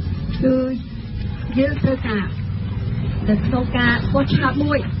ទៀតគឺយើងត្រូវការនៅក្នុងការបោះឆ្នោត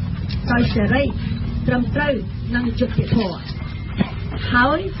មួយដោយសេរីត្រឹមត្រូវនិងយុត្តិធម៌ហើ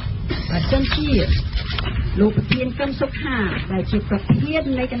យបើសិនជាលោកប្រធានកឹមសុខាដែលជាប្រធាន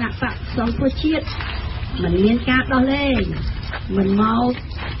នៃគណៈបកសង្គ្រោះជាតិមិនមានការដោះលែងមិនមក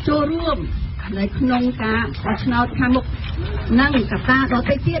ចូលរួមនៅក្នុងការបោះឆ្នោតខាងមុខនិងកត្តាដ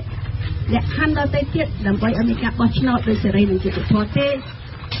ទៃទៀតលក្ខខណ្ឌដទៃទៀតដើម្បីឲ្យមានការបោះឆ្នោតដោយសេរីនិងយុត្តិធម៌ទេ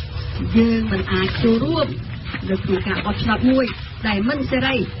យើងមិនអាចចូលរួមនៅក្នុងការបោះឆ្នោតមួយដែលមិនសេ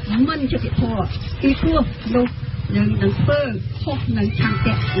រីមិនយុត្តិធម៌ពីព្រោះនោះនឹងធ្វើខុសនឹងឆន្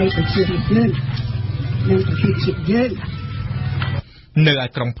ទៈនៃប្រជារាស្ត្រយើងនិងប្រទេសជាតិយើងនៅឯ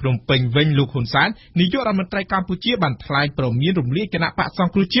ក្រុងភ្នំពេញវិញលោកហ៊ុនសែននាយករដ្ឋមន្ត្រីកម្ពុជាបានថ្លែងព្រមានរំលាយគណៈបកស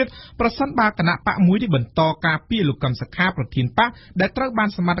ង្គ្រោះជាតិប្រសិនបើគណៈបកមួយនេះបន្តការពារលោកកឹមសុខាប្រធានបកដែលត្រូវបាន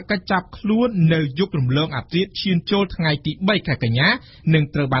សមត្ថកិច្ចចាប់ខ្លួននៅយុគរំលងអាត្រាតឈានចូលថ្ងៃទី3ខែកញ្ញានិង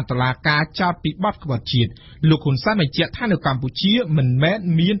ត្រូវបានតុលាការចោទពីបទក្បត់ជាតិលោកហ៊ុនសែនបញ្ជាក់ថានៅកម្ពុជាមិនមែន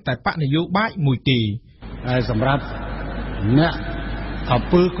មានតែបកនយោបាយមួយទេហើយសម្រាប់អ្នកអំ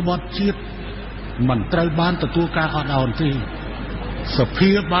ពើក្បត់ជាតិមិនត្រូវបានទទួលការអត់ឱនទេសភា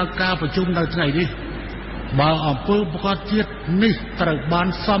បើកការប្រជុំនៅថ្ងៃនេះបើអំពើក្បត់ជាតិនេះត្រូវបាន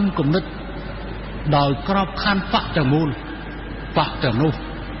សំគំនិតដោយក្របខ័ណ្ឌបកទាំងមូលបកទាំង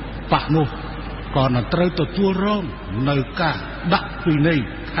នោះក៏នឹងត្រូវទទួលរងនៅការដាក់ពិន័យ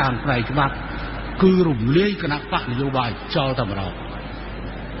ខាងផ្នែកច្បាប់គឺរំលាយគណៈបកនយោបាយចោលតែម្ដង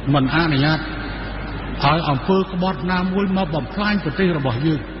មិនអនុញ្ញាតឲ្យអំពើក្បត់ណាមួយមកបំផ្លាញប្រទេសរបស់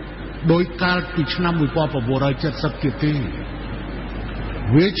យើងដោយកាលពីឆ្នាំ1970ទៀតទេ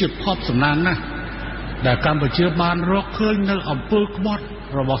វាជាភ័ព្វសំណាងណាស់ដែលកម្ពុជាបានរកឃើញនៅអំពើក្បត់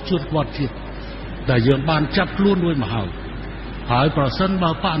របស់ជនក្បត់ជាតិដែលយើងបានចាប់ខ្លួនរួចមកហើយប្រសិន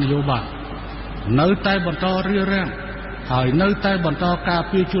បើបកនយោបាយនៅតែបន្តរារាំងហើយនៅតែបន្តការ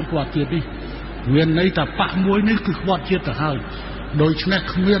ពារជនក្បត់ជាតិនេះមានន័យថាបកមួយនេះគឺក្បត់ជាតិទៅហើយដូច្នេះ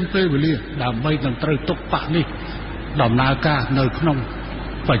គ្មានពេលវេលាដើម្បីនឹងត្រូវទុកបកនេះដំណើរការនៅក្នុង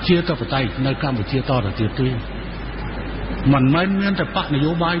ប្រជាធិបតេយ្យនៅកម្ពុជាតទៅទៀតទេមិនមែនមានតែបកន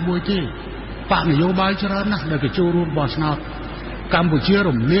យោបាយមួយទេបកនយោបាយច្រើនណាស់ដែលចូលរួមបោះឆ្នោតកម្ពុជា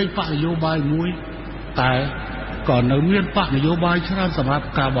រំលាយបកនយោបាយមួយតែក៏នៅមានបកនយោបាយច្រើនសម្រាប់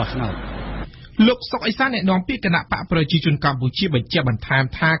ការបោះឆ្នោតលោកសុកអេសានអ្នកនាំពាក្យគណៈបកប្រជាជនកម្ពុជាបញ្ជាក់បន្ថែម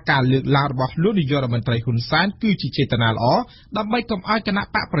ថាការលើកឡើងរបស់លោកនាយករដ្ឋមន្ត្រីហ៊ុនសែនគឺជាចេតនាល្អដើម្បីកុំឲ្យគណៈ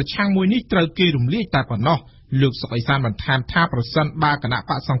បកប្រឆាំងមួយនេះត្រូវគេរំលាយតែប៉ុណ្ណោះលោកសុកអេសានបន្ថែមថាប្រសិនបើគណៈ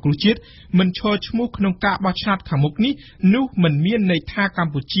បកសង្គ្រោះជាតិមិនឈរឈ្មោះក្នុងការបោះឆ្នោតខាងមុខនេះនោះមិនមានន័យថាក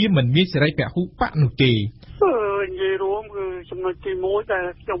ម្ពុជាមិនមានសេរីពហុបកនោះទេនិយាយរួមគឺចំណុចទី1ដែល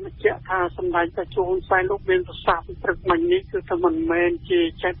ខ្ញុំបញ្ជាក់ថាសម្ដេចតេជោហ៊ុនសែនលោកមានប្រសាសន៍ព្រឹកមិញនេះគឺថាមិនមែនជា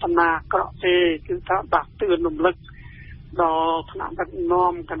ចេតនាអាក្រក់ទេគឺថាដាស់តឿនរំលឹកដល់ថ្នាក់ដឹក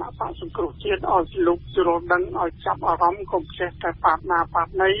នាំគណៈបកសង្គ្រោះជាតិឲ្យលោកជ្រុលដឹងឲ្យចាប់អារម្មណ៍កុំចេះតែបាត់ណាបា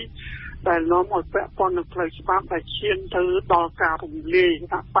ត់ណីដែលនាំឲ្យពាក់ព័ន្ធនឹងផ្លូវច្បាប់ដែលឈានទៅដល់ការរំលាយគ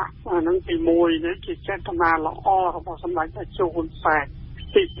ណៈបកហ្នឹងទី1នេះជាចេតនាល្អរបស់សម្ដេចតេជោហ៊ុនសែន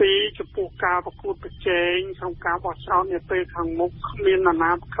ទី2ចំពោះការប្រកួតប្រជែងក្នុងការបោះឆ្នោតនាពេលខាងមុខគ្មានអា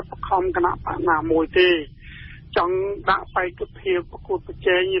ណាខិតខំគណៈបកណាមួយទេចង់ដាក់បេក្ខភាពប្រកួតប្រ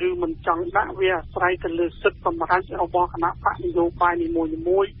ជែងឬមិនចង់ដាក់វាអាស្រ័យទៅលើសិទ្ធិសម្រេចរបស់គណៈបកនយោបាយនី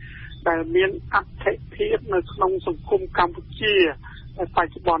មួយៗដែលមានអត្ថិភាពនៅក្នុងសង្គមកម្ពុជាតែប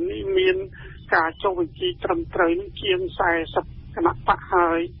ច្ចុប្បន្ននេះមានការចុះបញ្ជីត្រឹមត្រូវនឹងជាង40គណៈបក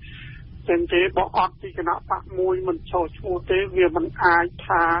ហើយចឹងទេបើអត់ពីគណៈបកមួយមិនចូលឈ្មោះទេវាមិនអាច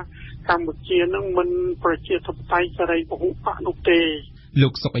ថាកម្ពុជានឹងមិនប្រជាធិបតេយ្យសេរីពហុបកនោះទេលោ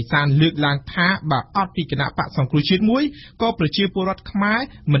កសុកអេសានលើកឡើងថាបើអត់ពីគណៈបកសង្គ្រោះជាតិមួយក៏ប្រជាពលរដ្ឋខ្មែរ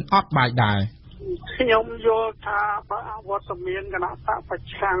មិនអត់បាយដែរខ្ញុំយល់ថាបើអវត្តមានគណៈបកប្រ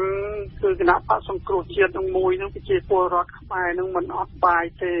ឆាំងគឺគណៈបកសង្គ្រោះជាតិនឹងមួយនឹងប្រជាពលរដ្ឋខ្មែរនឹងមិនអត់បាយ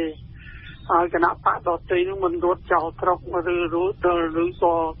ទេហើយគណៈបកដទៃនឹងមិនរត់ចោលត្រកឬ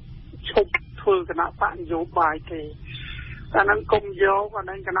ក៏ឈប់ធ្វើគណៈបកនយោបាយទេតែនឹងគុំយកអា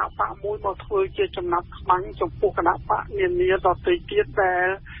នឹងគណៈបកមួយមកធ្វើជាចំណាប់ខ្មាំងចំពោះគណៈបកនានាដទៃទៀតដែល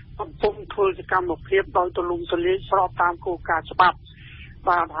កំពុងធ្វើសកម្មភាពដោយទូលំទូលាយស្របតាមគោលការណ៍ច្បាប់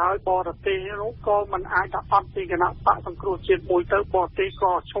បាទហើយបរទេសនោះក៏មិនអាចថាអត់ពីគណៈបកសង្គ្រោះជាតិមួយទៅបរទេស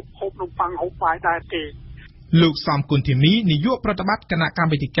ក៏ឈប់ហូបនំប៉័ងហូបបាយដែរទេលោកសំគុណធីមីនាយកប្រតិបត្តិគណៈកម្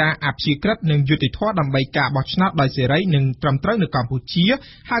មាធិការអព្យាក្រឹតនិងយុតិធធដើម្បីការបោះឆ្នោតដោយសេរីនិងត្រឹមត្រូវនៅកម្ពុជា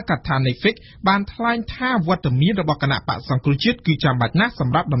ហៅកាត់ថា NEFIC បានថ្លែងថាវត្តមានរបស់គណៈបកសង្គ្រោះជាតិគឺចាំបាច់ណាស់ស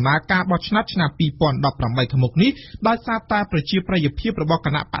ម្រាប់ដំណើរការបោះឆ្នោតឆ្នាំ2018ខាងមុខនេះដោយសារតែប្រជាប្រិយភាពរបស់គ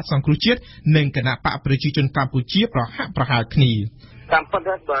ណៈបកសង្គ្រោះជាតិនិងគណៈបកប្រជាជនកម្ពុជាប្រហាក់ប្រហែលគ្នាតាមពិត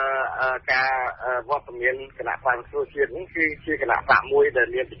ទៅបើការវត្តមានគណៈបកសង្គ្រោះជាតិនេះគឺជាគណៈបកមួយដែល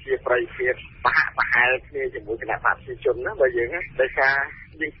មានប្រជាប្រិយភាពប្រហាក់ប្រហែលគ្នាជាមួយគណៈបកប្រជាជនណាបើយើងដោយសារ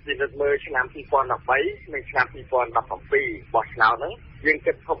យើងពិនិត្យមើលឆ្នាំ2013និងឆ្នាំ2017បោះឆ្នោតហ្នឹងយើង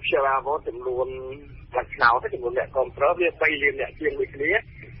គិត popular vote ចំនួនបោះឆ្នោតចំនួនអ្នកគ្រប់គ្រងវា3លានអ្នកជាងមួយគ្នា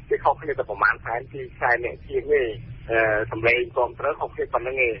វាខុសគ្នាតែប្រហែលខែពីខែអ្នកជាងទេសម្លេងគ្រប់គ្រងខុសគ្នាប៉ុណ្្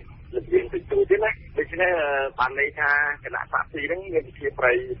នឹងឯងលំរៀងទៅទៀតណាដូច្នេះបានន័យថាគណៈបកទីហ្នឹងមានប្រជាប្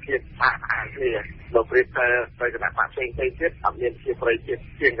រិយភាពអាគ្នាបើប្រៀបទៅគណៈបកផ្សេងទៀតអត់មានប្រជាប្រិយភាព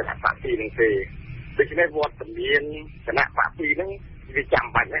ជាងគណៈបកទីហ្នឹងទេដូច្នេះវត្តមានគណៈបកទីហ្នឹងវាចាំ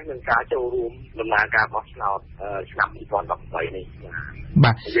បាច់ណាស់នឹងការចូលរួមដំណើរការបោះឆ្នោតឆ្នាំ2018នេះ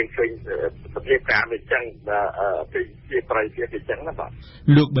បាទយើងឃើញសភាពការវាចឹងជាប្រិយភាពវាចឹងណាបាទ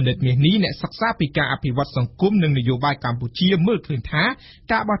លោកបណ្ឌិតមាសនេះអ្នកសិក្សាពីការអភិវឌ្ឍសង្គមនិងនយោបាយកម្ពុជាមើលឃើញថា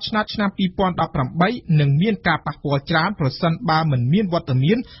ការបោះឆ្នោតឆ្នាំ2018នឹងមានការប៉ះពាល់ច្រើនប្រសិនបើមិនមានវត្ត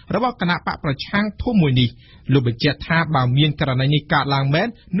មានរបស់គណៈបកប្រឆាំងធំមួយនេះលោកបញ្ជាក់ថាបើមានករណីនេះកើតឡើងមែន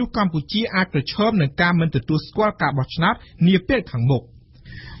នោះកម្ពុជាអាចប្រឈមនឹងការមិនទទួលស្គាល់ការបោះឆ្នោតនាពេលខាងមុខ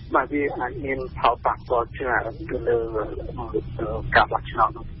បាទវាអាចមានផលប៉ះពាល់ច្រើនទៅលើការបោះឆ្នោត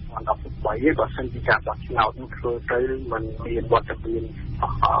2018បើសិនជាការបោះឆ្នោតនោះធ្វើទៅมันមានវត្តមាន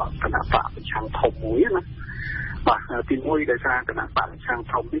គណៈបកប្រឆាំងធំមួយណាបាទទី1ដោយសារគណៈបកប្រឆាំង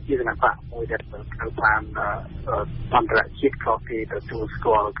ធំនេះជាគណៈបកមួយដែលត្រូវបានអន្តរជាតិក៏គេទទួលស្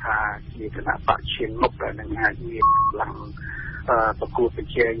គាល់ថាជាគណៈបកឈានមុខដែលនឹងអាចមានកម្លាំងប្រគួតប្រ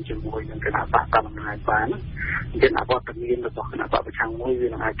ជែងជាមួយនឹងគណៈបកកណ្ដាលអំណាចបានជាអវត្តមានរបស់គណៈបកប្រឆាំងមួយវា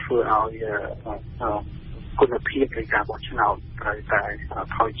នឹងអាចធ្វើឲ្យគុណភាពនៃការបោះឆ្នោតត្រូវតែ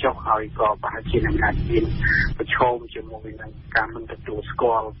ថយចុះហើយក៏ប្រហែលជានឹងអាចមានប្រឈមជាមួយនឹងការមិនទទួលស្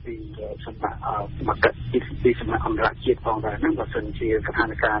គាល់ពីសម្រាប់មតិពីសម្រាប់អន្តរជាតិផងដែរហ្នឹងបើសិនជាស្ថាន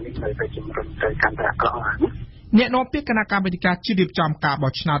ភាពនេះនៅតែជំរុញទៅកាន់តែអាក្រក់ឡើងអ្នកនាំពាក្យគណៈកម្មាធិការជាតិរៀបចំការ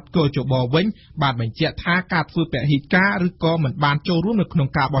បោះឆ្នោតកោជបវិញបានបញ្ជាក់ថាការធ្វើពហិការឬក៏មិនបានចូលរួមនៅក្នុង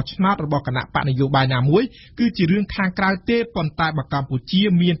ការបោះឆ្នោតរបស់គណៈបកនយោបាយណាមួយគឺជារឿងខាងក្រៅទេប៉ុន្តែបើកម្ពុជា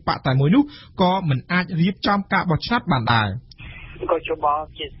មានបកតែមួយនោះក៏មិនអាចរៀបចំការបោះឆ្នោតបានដែរ ក៏ជប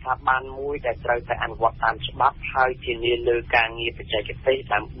ជាស្ថាប័នមួយដែលត្រូវតែអនុវត្តតាមច្បាប់ហើយធានាលើការងារបច្ចេកទេស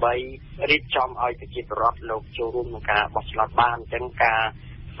ដើម្បីរៀបចំឲ្យប្រជាពលរដ្ឋលោកចូលរួមក្នុងការបោះឆ្នោតបានអញ្ចឹងការ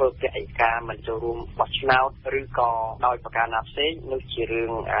ធ្វើកិច្ចការមិនចូលរួមបោះឆ្នោតឬក៏ដោយប្រការណាផ្សេងនោះជារឿ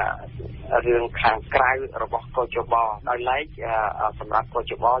ងខាងក្រៅរបស់កោជបដោយឡែកសម្រាប់កោ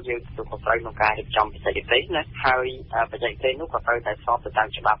ជបយើងទទួលខុសត្រូវក្នុងការរៀបចំបច្ចេកទេសណាហើយបច្ចេកទេសនោះក៏ត្រូវតែស្របទៅតាម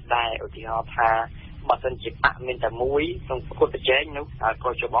ច្បាប់ដែរឧទាហរណ៍ថាបើសិនជាបកមានតែមួយក្នុងប្រកួតប្រជែងនោះ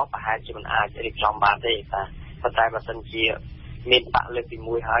កោជបប្រហែលជាមិនអាចរៀបចំបានទេបាទប៉ុន្តែបើសិនជាមានបកលើកទី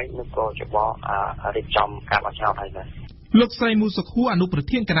1ហើយនោះកោជបរៀបចំការបោះឆ្នោតហើយបាទលោកស្រីមូសុខួរអនុប្រ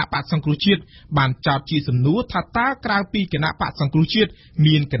ធានគណៈបកសង្គ្រោះជាតិបានចោទជាសំណួរថាតើក្រៅពីគណៈបកសង្គ្រោះជាតិ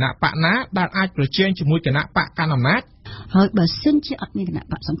មានគណៈបកណាដែលអាចប្រជែងជាមួយគណៈបកកណ្ដាលអំណាចហើយបើសិនជាអត់មានគណៈ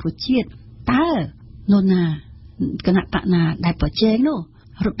បកសង្គ្រោះជាតិតើនោះណាគណៈបកណាដែលប្រជែងនោះ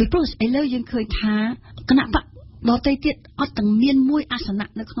ពីព្រោះឥឡូវយើងឃើញថាគណៈបកដទៃទៀតអត់ទាំងមានមួយអាសនៈ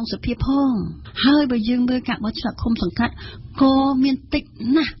នៅក្នុងសភាផងហើយបើយើងមើលការបោះឆ្នោតឃុំសង្កាត់ក៏មានតិច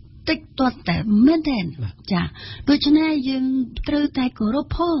ណាស់តិចទាត់តែមែនទេចាដូច្នេះយើងត្រូវតែគោរព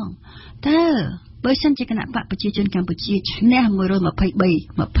ផងតើបើសិនជាគណៈបកប្រជាជនកម្ពុជាឈ្នះ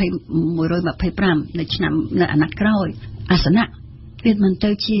125នៅឆ្នាំនៅអាណត្តិក្រោយអាសនៈវាមិនទៅ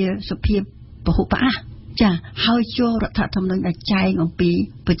ជាសភាពហុបកចាហើយចូលរដ្ឋធម្មនុញ្ញដែលចែងអំពី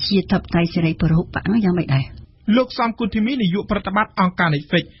ប្រជាធិបតេយ្យសេរីពហុបកយ៉ាងម៉េចដែរលោកសំគុណធីមីនាយកប្រតិបត្តិអង្គការ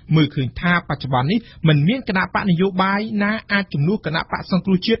Netflix មើលឃើញថាបច្ចុប្បន្ននេះមិនមានគណៈបកនយោបាយណាអាចជំនួសគណៈបកសង្គ្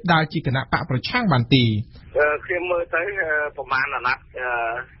រោះជាតិដែលជាគណៈបកប្រឆាំងបានទេខ្ញុំមើលទៅប្រមាណអាណត្តិ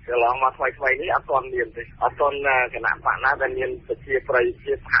កន្លងមកថ្មីនេះអត់ទាន់មានទេអត់ទាន់គណៈបកណាដែលមានប្រជាប្រិយ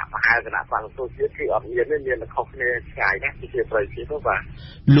ភាពហាក់ប្រហែលគណៈបកសង្គ្រោះជាតិគឺអត់មានទេមានតែខុសគ្នាឆ្ងាយណាស់ប្រជាប្រិយភាពទៅបាទ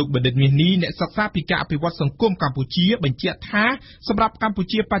លោកបណ្ឌិតមាសនេះអ្នកសិក្សាពីការអភិវឌ្ឍសង្គមកម្ពុជាបញ្ជាក់ថាសម្រាប់កម្ពុ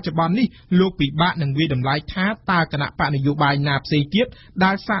ជាបច្ចុប្បន្ននេះលោកពិបាកនឹងវាយតម្លៃថាតើគណៈបកនយោបាយណាផ្សេងទៀត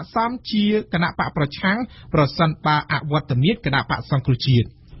ដែលស័ក្តិសមជាគណៈបកប្រឆាំងប្រសិនបើអវត្តមានគណៈបកសង្គ្រោះជា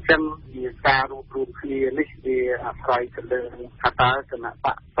តិចឹងជាការរួមគ្នានេះវាអាស្រ័យទៅលើថាតើគណៈប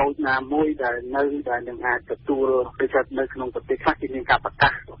កតូចណាមួយដែលនឹងអាចទទួលដូចថានៅក្នុងប្រទេសខ្លះគេមានការប្រកា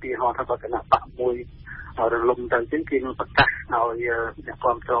សឧទាហរណ៍ថាគណៈបកមួយរលំទៅចឹងគេនឹងប្រកាសឲ្យអ្នកគ្រ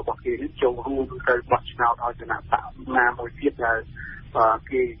ប់គ្រងរបស់គេនេះចូលរួមទៅបោះឆ្នោតឲ្យគណៈបកណាមួយទៀតដែល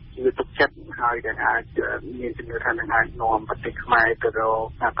គេជឿទុកចិត្តហើយដែលអាចមានជំនឿថានឹងអាចនាំប្រទេសខ្មែរទៅរ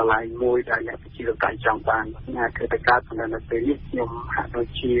កកន្លែងមួយដែលអ្នកប្រជាធិបតេយ្យចង់បានអាចធ្វើទៅកើតប៉ុន្តែនៅពេលនេះខ្ញុំហាក់ដូច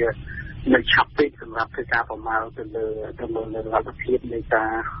ជានៅឆាប់ពេកសម្រាប់ធ្វើការប្រមាលទៅលើលទ្ធភាពនៃកា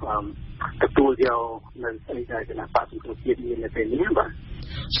រទទួលយកនៅស្អីដែលគណៈបកសង្គ្រោះជាតិមាននៅពេលនេះបាទ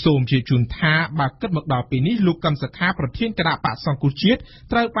សូមជឿជូនថាបើគិតមកដល់ពេលនេះលោកកឹមសុខាប្រធានគណៈបកសង្គ្រោះជាតិ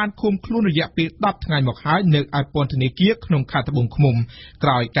ត្រូវបានឃុំខ្លួនរយៈពេល10ថ្ងៃមកហើយនៅឯពន្ធនាគារក្នុងខេត្តត្បូងឃ្មុំក្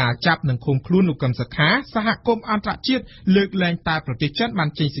រោយការចាប់និងឃុំខ្លួនលោកកឹមសុខាសហគមន៍អន្តរជាតិលើកលែងតែប្រទេសចិនបាន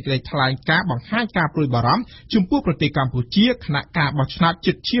ចេញសេចក្តីថ្លែងការណ៍បង្ហាញការព្រួយបារម្ភចំពោះប្រទេសកម្ពុជាខណៈការបោះឆ្នោត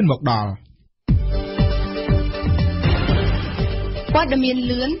ជិតឈានមកដល់ព័ត៌មាន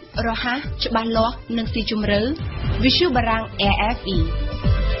លឿនរហ័សច្បាស់លាស់និងស៊ីជម្រៅ Visu Barang RFI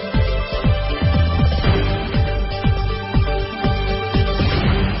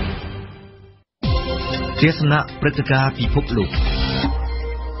ទស្សនៈព្រឹត្តិការណ៍ពិភពលោក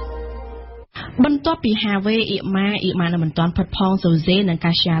បន្ទាប់ពីហាវេអ៊ីម៉ានៅមិនទាន់ផុតផងសូហ្សេនិង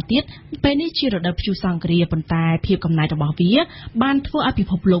កាស្យាទៀតពេលនេះជារដូវព្យុះសង្គ្រាប៉ុន្តែភាពកំណាចរបស់វាបានធ្វើឲ្យពិ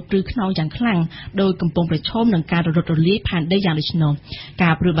ភពលោកព្រឺខ្នងយ៉ាងខ្លាំងដោយកំពុងប្រឈមនឹងការរលត់រលាយផែនដីយ៉ាងដូចនោះកា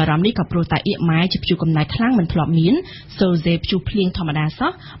រព្រួយបារម្ភនេះក៏ព្រោះតែអ៊ីម៉ាជាព្យុះកំណាចខ្លាំងមិនធ្លាប់មានសូហ្សេព្យុះភ្លៀងធម្មតា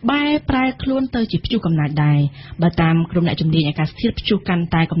សោះបែរប្រែខ្លួនទៅជាព្យុះកំណាចដែរបើតាមក្រុមអ្នកជំនាញអាកាសធាតុព្យុះកាន់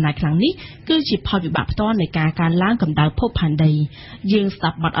តែកំណាចខ្លាំងនេះគឺជាផលវិបាកផ្ទាល់នៃការកើនឡើងកម្ដៅភពផែនដីយើងស្ដា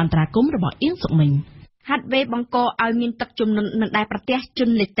ប់បទអន្តរាគមន៍របស់អៀងសុកមិញហាត់វេបង្កឲ្យមានទឹកជំនន់នៅដែនប្រទេសជ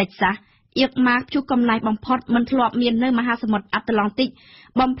ន់លេខតិចសាសអៀកម៉ាកព្យុះកំណាចបំផុតមិនធ្លាប់មាននៅមហាសមុទ្រអាត្លង់តិក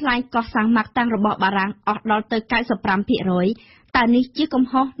បំផ្លាញកោះសាំងម៉ាក់តាំងរបស់បារាំងអស់ដល់ទៅ 95% តើនេះជាកំ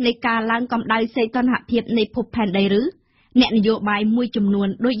ហុសនៃការឡើងកម្ដៅសីតុណ្ហភាពនៃភពផែនដីឬអ្នកនយោបាយមួយចំនួន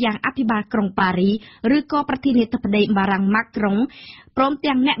ដូចយ៉ាងអភិបាលក្រុងប៉ារីឬក៏ប្រធានាធិបតីបារាំងម៉ាក្រុងព្រម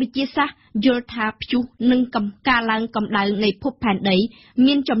ទាំងអ្នកវិទ្យាសាស្ត្រយល់ថាព្យុះនិងការឡើងកម្ដៅនៃភពផែនដី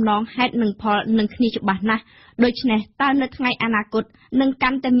មានចំណងហេតុនិងផលនឹងគ្នាច្បាស់ណាស់ដូច្នេះតើនៅថ្ងៃអនាគតនឹងកា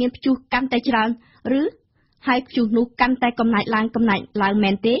ន់តែមានព្យុះកាន់តែច្រើនឬហើយព្យុះនោះកាន់តែកំណាចឡើង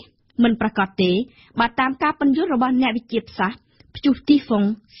មែនទេមិនប្រកាសទេបើតាមការពន្យល់របស់អ្នកវិទ្យាសាស្ត្រព្យុះទីហ្វុង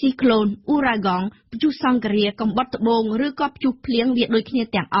ស៊ីក្លូនអ៊ូរ៉ាហ្គងព្យុះសង្គ្រាកំបុតត្បូងឬក៏ព្យុះភ្លៀងវាដូចគ្នា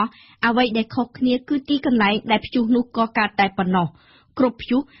ទាំងអស់អ្វីដែលខុសគ្នាគឺទីកន្លែងដែលព្យុះនោះក៏កើតតែប៉ុណ្ណោះគ្រប់ព្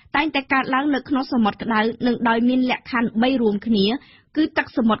យុះតែងតែកើតឡើងនៅក្នុងសមុទ្រក្តៅនិងដោយមានលក្ខខណ្ឌ3រួមគ្នាគឺទឹក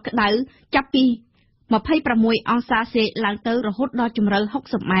សមុទ្រក្តៅចាប់ពី 26អង្សាសេឡើងទៅរហូតដល់ជម្រៅ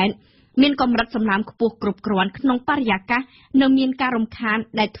60ម៉ែត្រមានកម្រិតសំណើមខ្ពស់គ្រប់គ្រាន់ក្នុងបរិយាកាសនៅមានការរំខាន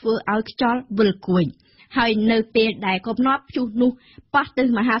ដែលធ្វើឲ្យខ្យល់វិលគួយហើយនៅពេលដែលកំណត់ព្យុះនោះប៉ះទៅ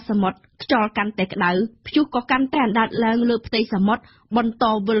មហាសមុទ្រខ្យល់កាន់តែក្តៅព្យុះក៏កាន់តែអណ្ដាតឡើងលើផ្ទៃសមុទ្របន្ត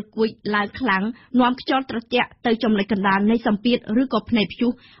វិលគួយឡើងខ្លាំងនាំខ្យល់ត្រជាក់ទៅចំណុចកណ្ដាលនៃសម្ពាធឬក៏ភ្នែកព្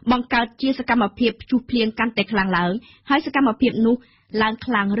យុះបង្កើតជាសកម្មភាពព្យុះភ្លៀងកាន់តែខ្លាំងឡើងហើយសកម្មភាពនោះឡើង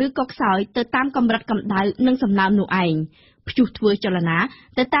ខ្លាំងឬក៏ខ្សោយទៅតាមកម្រិតកម្ដៅនិងសំណើមនោះឯងព្យុះធ្វើចលនា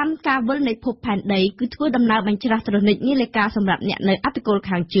ទៅតាមការវិលនៃភពផែនដីគឺធ្វើដំណើរបញ្ច្រាស់ត្រនិចនាឡិកាសម្រាប់អ្នកនៅអត្តគោល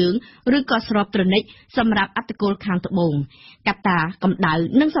ខាងជើងឬក៏ស្របត្រនិចសម្រាប់អត្តគោលខាងត្បូងកត្តាកម្ដៅ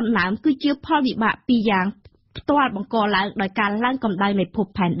និងសំណើមគឺជាផលវិបាកពីរយ៉ាងផ្ទាល់បង្កឡើងដោយការឡើងកម្ដៅនៃភព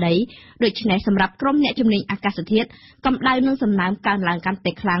ផែនដីដូច្នេះសម្រាប់ក្រុមអ្នកជំនាញអាកាសធាតុកម្ដៅនិងសំណើមកើនឡើងកាន់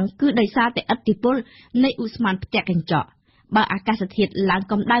តែខ្លាំងគឺដោយសារតែឥទ្ធិពលនៃឧស្ម័នផ្ទះកញ្ចក់បើអាកាសធាតុឡើង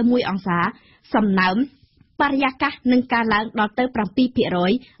កម្ដៅ1អង្សាសំណើមបរិយាកាសនឹងកើនឡើងដល់ទៅ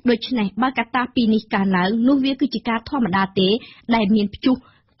 7% ដូច្នេះបើកត្តាពីរនេះកើនឡើងនោះវាគឺជាការធម្មតាទេដែលមានព្យុះ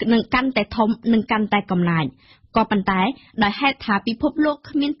នឹងកាន់តែធំនិងកាន់តែកំណាចក៏ប៉ុន្តែដោយហេតុថាពិភពលោក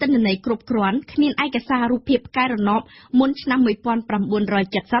គ្មានទិន្នន័យគ្រប់គ្រាន់គ្មានឯកសាររូបភាពផ្កាយរណបមុនឆ្នាំ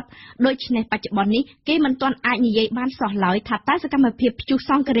1970ដូច្នេះបច្ចុប្បន្ននេះគេមិនទាន់អាចនិយាយបានសោះឡើយថាតើសកម្មភាពព្យុះ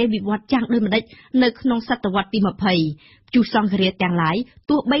សង្ឃរាវិវត្តយ៉ាងដូចម្តេចនៅក្នុងសតវត្សទី20ព្យុះសង្ឃរាទាំងឡាយ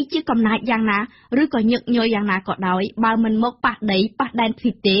ទោះបីជាកំណាចយ៉ាងណាឬក៏ញឹកញយយ៉ាងណាក៏ដោយបើមិនមកប៉ះដីប៉ះដែនទ្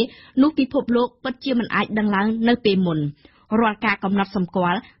វីបទេនោះពិភពលោកពិតជាមិនអាចដឹងឡើងនៅពេលមុនរាល់ការកំណត់សម្គា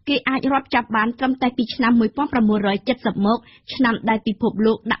ល់គេអាចរាប់ចាប់បានត្រឹមតែពីឆ្នាំ1970មកឆ្នាំដែលពិភព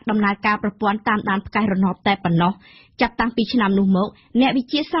លោកដាក់ដំណើរការប្រព័ន្ធតាមដានផ្កាយរណបតែប៉ុណ្ណោះចាប់តាំងពីឆ្នាំនោះមកអ្នកវិ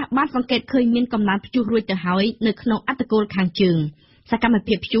ទ្យាសាស្ត្របានសង្កេតឃើញមានកំណើនព្យុះរួចទៅហើយនៅក្នុងអត្តគោលខាងជើងសកម្ម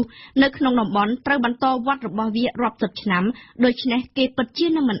ភាពព្យុះនៅក្នុងតំបន់ត្រូវបន្តវត្តរបស់វារាប់សិបឆ្នាំដូច្នេះគេពិតជា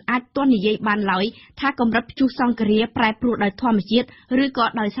នឹងមិនអាចទាន់និយាយបានឡើយថាកម្រិតព្យុះសង្ឃរាប្រែប្រួលដោយធម្មជាតិឬក៏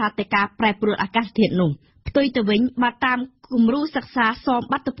ដោយសារតែការប្រែប្រួលអាកាសធាតុនោះផ្ទុយទៅវិញបើតាមគំរូសិក្សាសម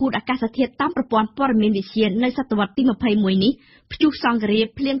បាតុភូតអាកាសធាតុតាមប្រព័ន្ធព័ត៌មានវិទ្យានៅសតវត្សទី21នេះព្យុះសង្ឃរា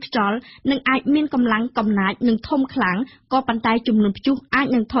ភ្លៀងខ្យល់នឹងអាចមានកម្លាំងកំណាចនិងធំខ្លាំងក៏ប៉ុន្តែចំនួនព្យុះអាច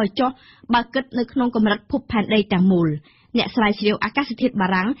នឹងថយចុះបើគិតនៅក្នុងកម្រិតភពផែនដីទាំងមូលអ្នកស្រាវជ្រាវអាកាសធាតុបា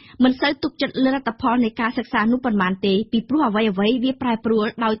រាំងមិនសូវទុកចិត្តលើលទ្ធផលនៃការសិក្សានោះប៉ុន្មានទេពីព្រោះអ្វីៗវាប្រែប្រួល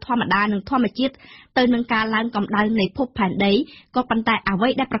ដោយធម្មតានិងធម្មជាតិទៅនឹងការឡើងកម្ដៅនៃភពផែនដីក៏ប៉ុន្តែអ្វី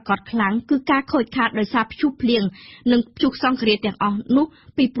ដែលប្រកបខ្លាំងគឺការខូចខាតដោយសារព្យុះភ្លៀងនិងព្យុះសង្ឃរាទាំងអស់នោះ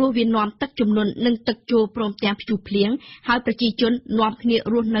ពីព្រោះវានាំទឹកជំនន់និងទឹកជោព្រមទាំងព្យុះភ្លៀងហើយប្រជាជននាំគ្នា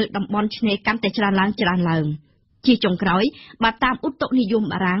រស់នៅតំបន់ឆ្នេរកាន់តែច្រើនឡើងជាចុងក្រោយបើតាមឧតុនិយម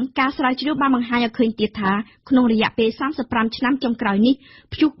បារាំងការស្រាវជ្រាវបានបង្ហាញឲ្យឃើញទៀតថាក្នុងរយៈពេល35ឆ្នាំចុងក្រោយនេះ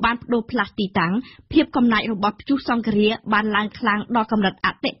ព្យុះបានប្តូរផ្លាស់ទីតាំងភាពកំណាចរបស់ព្យុះសង្ឃរាបានឡើងខ្លាំងដល់កម្រិតអ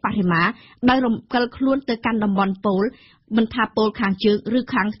តិបរមាដោយរំកិលខ្លួនទៅកាន់តំបន់ប៉ូលមិនថាប៉ូលខាងជើងឬ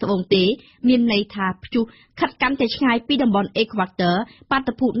ខាងត្បូងទេមានន័យថាព្យុះខិតកាន់តែឆ្ងាយពីតំបន់អេក្វាទ័របា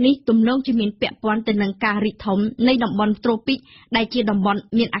តុភូតនេះទំនងជាមានពាក់ព័ន្ធទៅនឹងការរីកធំនៃតំបន់ត្រូពិកដែលជាតំបន់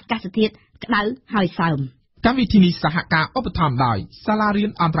មានអាកាសធាតុក្តៅហើយសើមកម្មវិធីនេះសហការឧបត្ថម្ភដោយសាលារៀ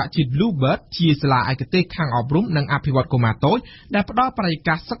នអន្តរជាតិ Bluebird ជាសាលាឯកទេសខាងអប់រំនិងអភិវឌ្ឍកុមារតូចដែលផ្ដល់បរិយា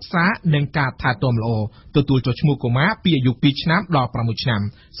កាសសិក្សានិងការថែទាំល្អទទួលចុះឈ្មោះកុមារពីអាយុ2ឆ្នាំដល់6ឆ្នាំ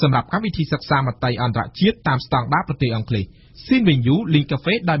សម្រាប់កម្មវិធីសិក្សាមត្តេយ្យអន្តរជាតិតាមស្តង់ដារប្រទេសអង់គ្លេសស៊ីនវិញយូលីងកាហ្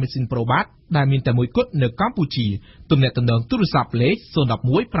វេដោយម៉ាស៊ីនប្រូបាតដែលមានតែមួយគត់នៅកម្ពុជាទំនាក់ទំនងទូរស័ព្ទលេខ011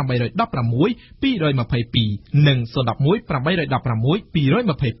 816 222និង011 816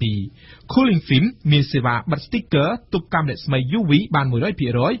 222 Cooling Film មានសេវាបិទ sticker ទប់កាំរស្មី UV បាន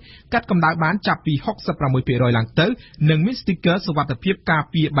 100% កាត់កម្ដៅបានចាប់ពី 66% ឡើងទៅនិងមាន sticker សុវត្ថិភាពការ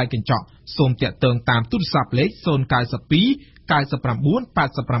ពារបែកកញ្ចក់សូមទាក់ទងតាមទូរស័ព្ទលេខ092 99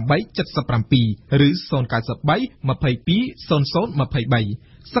 88 77 ឬ093 22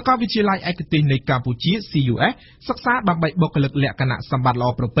 0023 សាកលវិទ្យាល័យឯកទេសនៃកម្ពុជា CUS សិក្សាដើម្បីបុគ្គលិកលក្ខណៈសម្បត្តិល្អ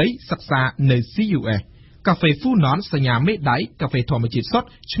ប្រពៃសិក្សានៅ CUS កាហ្វេ Funon សញ្ញាមេដៃកាហ្វេធម្មជាតិសុទ្ធ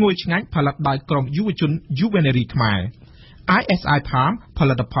ឈ្ងុយឆ្ងាញ់ផលិតដោយក្រុមយុវជនយុវនារីខ្មែរ ISI Palm ផ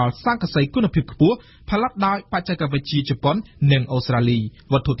លិតផលស័ង្កសីគុណភាពខ្ពស់ផលិតដោយបច្ចេកវិទ្យាជប៉ុននិងអូស្ត្រាលី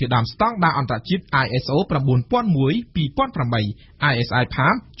វត្ថុធាតុដើមស្តង់ដារអន្តរជាតិ ISO 9001:2008 ISI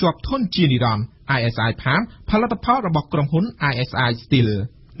Palm ជាប់ធន់ជានិរន្តរ៍ ISI Palm ផលិតផលរបស់ក្រុមហ៊ុន ISI Steel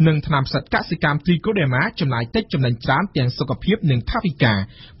និងថ្នាំផ្សិតកសិកម្ម Trichoderma ចំណាយតិចចំណេញច្រើនទាំងសុខភាពនិងថវិកា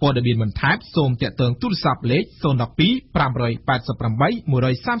ព័ត៌មានបន្ថែមសូមទាក់ទងទូរស័ព្ទលេខ012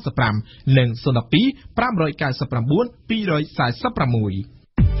 588 135និង012 599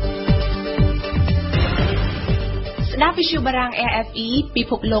 246ស្ដាប់វិទ្យុបារាំង RFI ពិ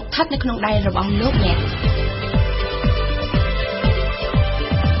ភពលោកស្ថិតនៅក្នុងដៃរបស់លោកអ្នក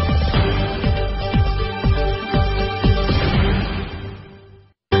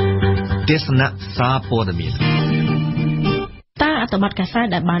ទេសនាសារព័ត៌មានតើអត្ថបទកាសែត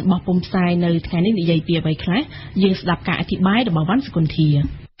ដែលបានបោះពុម្ពផ្សាយនៅថ្ងៃនេះនិយាយពីអ្វីខ្លះយើងស្ដាប់ការអធិប្បាយរបស់វ៉ាន់សុគន្ធា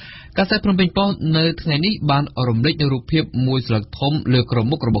កាសែតព្រំពេញប៉ុស្តិ៍នៅថ្ងៃនេះបានរំលេចនូវរូបភាពមួយស្លឹកធំលើក្រ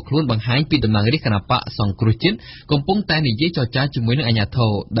មុខរបស់ខ្លួនបង្ហាញពីតំណាងរាស្ត្រគណបកសង្គ្រោះជាតិកំពុងតែនិយាយចរចាជាមួយនឹងអាជ្ញាធ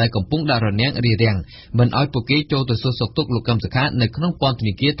រដែលកំពុងដាក់រនាំងរារាំងមិនឲ្យពួកគេចូលទៅសួរសុខទុក្ខលោកកឹមសុខានៅក្នុងពន្ធ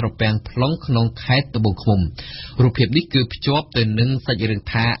នាគារត្រពាំង plong ក្នុងខេត្តត្បូងឃ្មុំរូបភាពនេះគឺភ្ជាប់ទៅនឹងសាច់រឿង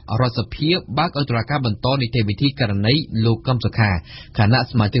ថារដ្ឋសភាបើកឲ្យតុលាការបន្តនីតិវិធីករណីលោកកឹមសុខាគណៈ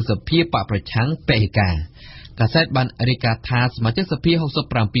សមាជិកសភាបកប្រឆាំងពហិការកាសែតបានរាយការណ៍ថាសមាជិកសភា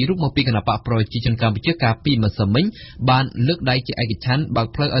67រូបមកពីគណបកប្រជាជនកម្ពុជាកាលពីម្សិលមិញបានលើកដៃជាឯកច្ឆន្ទបើក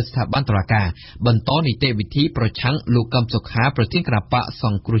ផ្លូវឲ្យស្ថាប័នតុលាការបន្តនីតិវិធីប្រឆាំងលោកកឹមសុខាប្រធានគណបកស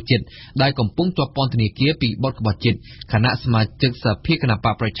ង្គ្រោះជាតិដែលកំពុងជាប់ពន្ធនាគារពីបទក្បត់ជាតិគណៈសមាជិកសភាគណប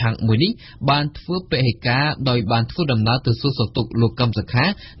កប្រឆាំងមួយនេះបានធ្វើពហិការដោយបានធ្វើដំណើរទៅសួរសុខទុក្ខលោកកឹមសុខា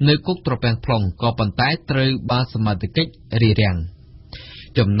នៅគុកត្រពាំង plong ក៏ប៉ុន្តែត្រូវបានសមត្ថកិច្ចរារាំង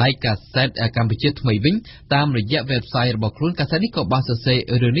ចំណែកកាសែតកម្ពុជាថ្មីវិញតាមរយៈ website របស់ខ្លួនកាសែតនេះក៏បានសរសេរ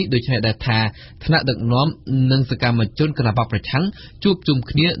រឿងនេះដូចនេះដែរថាថ្នាក់ដឹកនាំនិងសកម្មជនគណបកប្រឆាំងជួបជុំ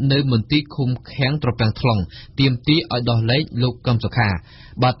គ្នានៅមន្ទីរឃុំឃាំងត្រពាំង plong ទាមទារឲ្យដោះលែងលោកកឹមសុខា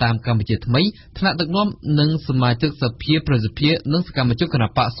បាទតាមកម្ពុជាថ្មីថ្នាក់ដឹកនាំនិងសមាជិកសភាប្រសិទ្ធភាពនិងសកម្មជនគណ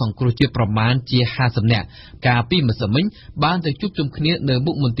បកសង្គ្រោះជាតិប្រមាណជា50នាក់កាលពីម្សិលមិញបានទៅជួបជុំគ្នានៅ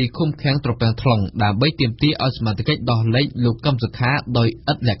មុខមន្ទីរឃុំឃាំងត្រពាំង plong ដើម្បីទាមទារឲ្យសមាជិកដោះលែងលោកកឹមសុខាដោយ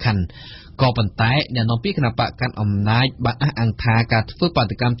ឥតលក្ខខណ្ឌក៏ប៉ុន្តែអ្នកនាំពាក្យគណបកកាន់អំណាចបានអះអាងថាការធ្វើបា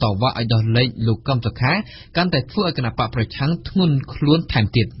តកម្មតវ៉ាឲ្យដោះលែងលោកកឹមសុខាកាន់តែធ្វើឲ្យគណបកប្រឆាំងធ្ងន់ខ្លួនថែម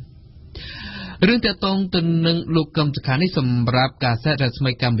ទៀតរឿងទាក់ទងទៅនឹងលោកកឹមសុខានេះសម្រាប់កាសែតរស្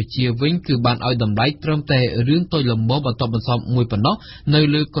មីកម្ពុជាវិញគឺបានឲ្យតម្លៃត្រឹមតែរឿងតូចល្មមបន្តបន្សំមួយប៉ុណ្ណោះនៅ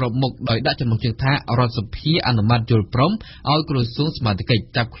លើក្របមុខដោយដាក់ចំណងជើងថារដ្ឋសភាអនុម័តយល់ព្រមឲ្យក្រសួងសមាជិក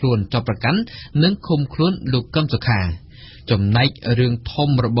ចាប់ខ្លួនចាប់ប្រកាន់និងឃុំខ្លួនលោកកឹមសុខាចំណែករឿងធំ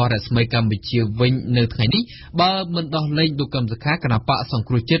របស់រស្មីកម្ពុជាវិញនៅថ្ងៃនេះបើមិនដោះលែងលោកកឹមសុខាគណបកសង្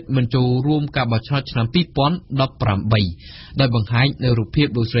គ្រោះជាតិមិនចូលរួមការបោះឆ្នោតឆ្នាំ2018ដោយបង្ហាញនៅរូបភាព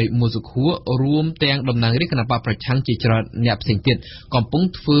លោកស្រីមួសុខួររួមទាំងតំណាងរាស្ត្រគណបកប្រឆាំងជាច្រើនអ្នកផ្សេងទៀតកំពុង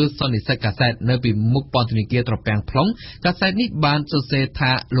ធ្វើសន្និសីទកាសែតនៅពីមុខពន្ធនាគារត្រពាំង plong កាសែតនេះបានសរសេរ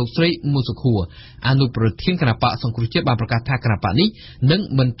ថាលោកស្រីមួសុខួរអនុប្រធានគណបកសង្គ្រោះជាតិបានប្រកាសថាគណបកនេះនឹង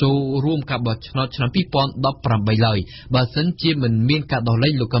មិនចូលរួមការបោះឆ្នោតឆ្នាំ2018ឡើយបើសិនជាមិនមានការដោះលែ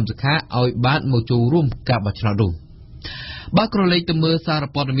ងលោកកឹមសុខាឲ្យបានមកចូលរួមការបោះឆ្នោតនោះបើក្រឡេកទៅមើលសារ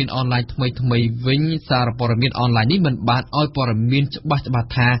ព័ត៌មានអនឡាញថ្មីវិញសារព័ត៌មានអនឡាញនេះមិនបានឲ្យព័ត៌មានច្បាស់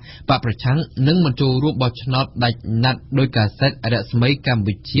ថាបកប្រឆាំងនឹងមិនចូលរួមបោះឆ្នោតដាច់ណាត់ដោយកាសែតរស្មីកម្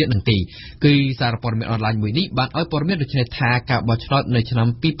ពុជានឹងទេគឺសារព័ត៌មានអនឡាញមួយនេះបានឲ្យព័ត៌មានដូចនេះថាការបោះឆ្នោតនៅឆ្នាំ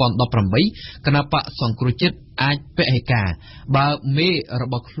2018គណបកសង្គ្រោះជាតិអាចពហិការបើមេរ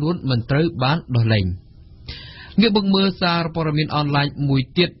បស់ខ្លួនមិនត្រូវបានដោះលែងងាកមកមើលសារព័ត៌មានអនឡាញមួយ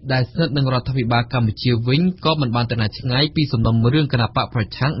ទៀតដែលស្និទ្ធនឹងរដ្ឋាភិបាលកម្ពុជាវិញក៏មិនបានទៅណាឆ្ងាយពីសំណុំរឿងគណបកប្រ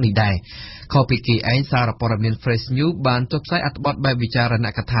ឆាំងនេះដែរខុសពីគេឯងសារព័ត៌មាន Fresh News បានចុះផ្សាយអត្ថបទបែបវិចារណ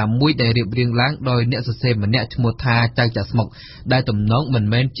កថាមួយដែលរៀបរៀងឡើងដោយអ្នកសរសេរម្នាក់ឈ្មោះថាចៅចាក់ស្មុកដែលទំនងមិន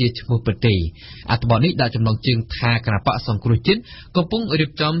មែនជាឈ្មោះពិតទេអត្ថបទនេះដាក់ចំណងជើងថាគណបកសង្គ្រោះជាតិកំពុងរៀ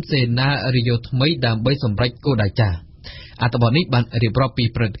បចំសេនារីយ៉ូថ្មីដើម្បីសម្រេចគោលដៅចាស់អត្ថបទនេះបានរៀបរាប់ពី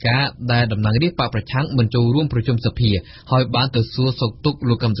ព្រឹត្តិការណ៍ដែលតំណាងរាស្ត្របកប្រឆាំងមិនចូលរួមប្រជុំសភាហើយបានទៅសួរសុខទុក្ខ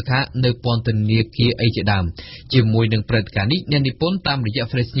លោកកឹមសុខានៅពន្ធនាគារអីជាដើមជាមួយនឹងព្រឹត្តិការណ៍នេះអ្នកនិពន្ធតាមរយៈ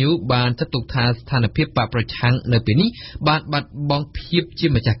Fresh News បានចាត់ទុកថាស្ថានភាពបកប្រឆាំងនៅពេលនេះបានបាត់បង់ភាពជា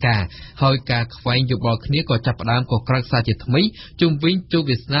ម្ចាស់ការហើយការខ្វែងយោបល់គ្នាក៏ចាប់ផ្ដើមកក្រើកសារជាថ្មីជុំវិញជោគ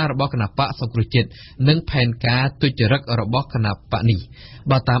វាសនារបស់គណបកសង្គ្រោះជាតិនិងផែនការទុច្ចរិតរបស់គណបកនេះ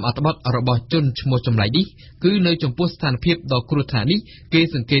បើតាមអត្ថបទរបស់ជនឈ្មោះចម្លែកនេះគឺនៅចំពោះស្ថានភាពដ៏គ្រោះថ្នាក់នេះគេ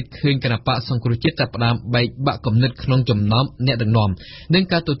សង្កេតឃើញគណបកសង្គ្រោះជាតិចាប់ផ្ដើមបែកបាក់គំនិតក្នុងចំណោមអ្នកដឹកនាំនិង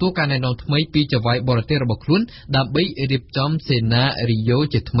ការទទួលការណែនាំថ្មីពីចៅហ្វាយបរទេសរបស់ខ្លួនដើម្បីរៀបចំសេនារីយ៉ូ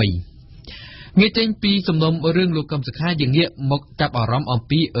ជាថ្មីងាកចេញពីសំណុំរឿងលោកកឹមសុខាយើងងាកមកចាប់អារម្មណ៍អំ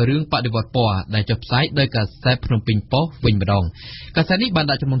ពីរឿងបដិវត្តពណ៌ដែលចុះផ្សាយដោយកាសែតភ្នំពេញប៉ុស្តិ៍វិញម្ដងកាសែតនេះបាន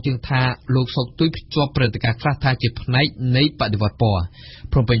ដាក់ចំណងជើងថាលោកសុកទុយភ្ជាប់ព្រឹត្តិការណ៍ខ្លះថាជាផ្នែកនៃបដិវត្តពណ៌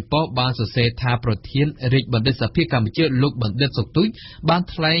ភ្នំពេញប៉ុស្តិ៍បានសរសេរថាប្រធានរាជបណ្ឌិតសភាកម្ពុជាលោកបណ្ឌិតសុកទុយបាន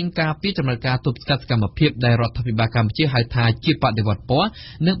ថ្លែងការពីចំណាត់ការទប់ស្កាត់សកម្មភាពដែលរដ្ឋាភិបាលកម្ពុជាហៅថាជាបដិវត្តពណ៌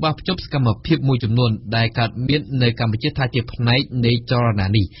និងបានភ្ជាប់សកម្មភាពមួយចំនួនដែលកើតមាននៅកម្ពុជាថាជាផ្នែកនៃចលនា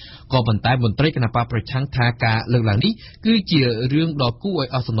នេះក៏ប៉ុន្តែមន្ត្រីគណបកប្រឆាំងថាការលើកឡើងនេះគឺជារឿងដ៏គួរឲ្យ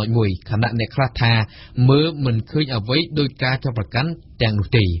អស់សំណើចមួយខណៈអ្នកខ្លះថាមើលមិនឃើញអ្វីដោយការចាប់ប្រកាន់ទាំងនោះ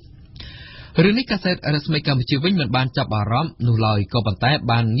ទេ រឿងនេះកាសែតរស្មីកម្ពុជាវិញមិនបានចាប់អារម្មណ៍នោះឡើយក៏ប៉ុន្តែ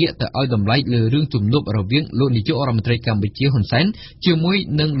បានងាកទៅឲ្យតម្លៃលើរឿងជំនួបរវាងលោកនាយករដ្ឋមន្ត្រីកម្ពុជាហ៊ុនសែនជាមួយ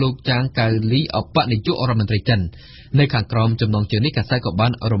នឹងលោកចាងកៅលីអបនាយករដ្ឋមន្ត្រីចិននៅខាងក្រោមចំណងជើងនេះកាសែតក៏បា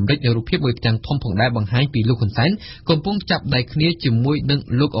នរំលេចនៅរូបភាពមួយផ្ទាំងធំផងដែរបង្ហាញពីលោកហ៊ុនសែនកំពុងចាប់ដៃគ្នាជាមួយនឹង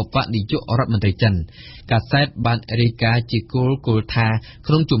លោកអបនាយករដ្ឋមន្ត្រីចិនកាសែតបានរាយការណ៍ជាគោលថា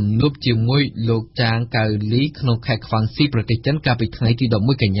ក្នុងជំនួបជាមួយលោកចាងកៅលីក្នុងខេត្តខ្វាងស៊ីប្រទេសចិនកាលពីថ្ងៃទី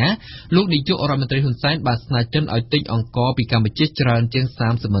11កញ្ញាលោកនាយករដ្ឋមន្ត្រីហ៊ុនសែនបានស្នើចិនឲ្យទិញអង្ករពីកម្ពុជាច្រើនជាង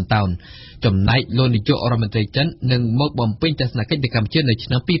30,000 តោនចំណែកលោកនាយករដ្ឋមន្ត្រីចិននឹងមកបំពេញទស្សនកិច្ចនៅកម្ពុជានៅឆ្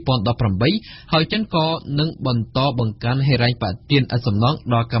នាំ2018ហើយចិនក៏នឹងបន្តបង្កើនហិរញ្ញប្បទានឥតសំណង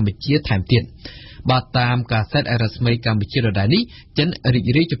ដល់កម្ពុជាថែមទៀតបាទតាមកាសែតរស្មីកម្ពុជាដដែលនេះចិនរីក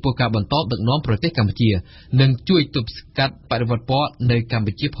រាយចំពោះការបន្តដឹកនាំប្រទេសកម្ពុជានិងជួយទប់ស្កាត់បដិវត្តពណ៌នៅកម្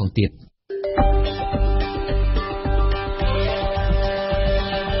ពុជាផងទៀត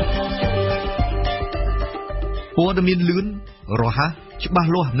ព័ត៌មានលឿនរហ័សច្បាស់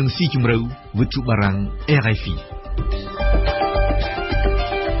លាស់និងស៊ីជម្រៅវិទ្យុបារាំង RFI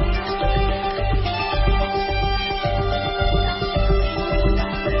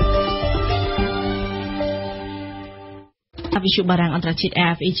វិទ្យុបារាំងអន្តរជាតិ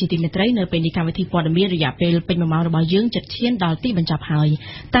RFI ជាទីមេត្រីនៅពេលនេះកម្មវិធីព័ត៌មានរយៈពេលពេញ1ម៉ោងរបស់យើងជិតឈានដល់ទីបញ្ចប់ហើយ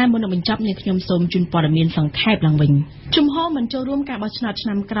តែមុននឹងបញ្ចប់នេះខ្ញុំសូមជូនព័ត៌មានសង្ខេបឡើងវិញជំហរមិនចូលរួមការបោះឆ្នោតឆ្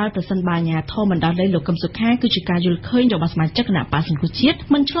នាំក្រោយប្រសិនបើអាជ្ញាធរមិនដោះលែងលោកកឹមសុខាគឺជាការយល់ឃើញរបស់សមាជិកគណៈបក្សសង្គ្រោះជាតិ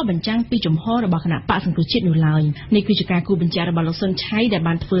មិនឆ្លុះបញ្ចាំងពីជំហររបស់គណៈបក្សសង្គ្រោះជាតិនោះឡើយនេះគឺជាការគូបញ្ជាក់របស់លោកសុនឆៃដែល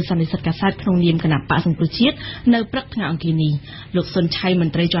បានធ្វើសន្និសីទកាសែតក្នុងនាមគណៈបក្សសង្គ្រោះជាតិនៅព្រឹកថ្ងៃអង្គារនេះលោកសុនឆៃម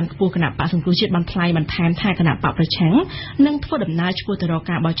ន្ត្រីជាន់ខ្ពស់គណៈបក្សសង្គ្រោះជាតិបានថ្លែងបន្ថែមថាគណៈបកប្រឆាំងនឹងធ្វើដំណើរឆ្ពោះទៅរក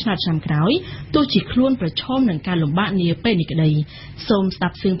ការបោះឆ្នោតឆ្នាំក្រោយទោះជាខ្លួនប្រឈមនឹងការលំបាកនាពេលនេះក្តីសូមស្ដា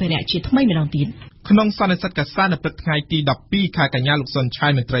ប់សៀងភរិយាជាថ្មីម្ដងទៀតក្នុងសន្និសីទកាសែតនៅព្រឹកថ្ងៃទី12ខែកញ្ញាលោកសុនឆៃ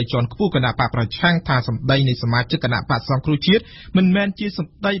មន្ត្រីជាន់ខ្ពស់គណៈបកប្រឆាំងថាសម្ដីនៃសមាជិកគណៈបកសង្គ្រោះជាតិមិនមែនជាស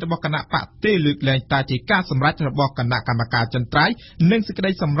ម្ដីរបស់គណៈបកទេលើកលែងតែជាការសម្រេចរបស់គណៈកម្មការចន្ទ្រៃនិងសេចក្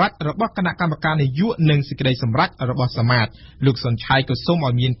តីសម្រេចរបស់គណៈកម្មការនយោបាយនិងសេចក្តីសម្រេចរបស់សមាជលោកសុនឆៃក៏សូម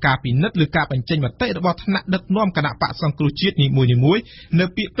ឲ្យមានការពិនិត្យលើការបញ្ចេញមតិរបស់ថ្នាក់ដឹកនាំគណៈបកសង្គ្រោះជាតិនីមួយៗនៅ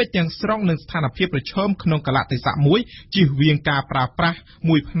ពាក្យពេចន៍ទាំងស្រុងនិងស្ថានភាពប្រឈមក្នុងកលៈទេសៈមួយជៀសវាងការប្រើប្រាស់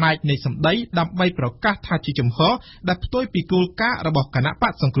មួយផ្នែកនៃសម្ដីដើម្បីប្រកាសថាជាជំហរដែលផ្ទុយពីគោលការណ៍របស់គណៈប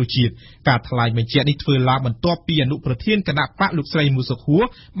ក្សសង្គ្រោះជាតិការថ្លែងបញ្ជាក់នេះធ្វើឡើងបន្ទាប់ពីអនុប្រធានគណៈបកលោកស្រីមូសុខួរ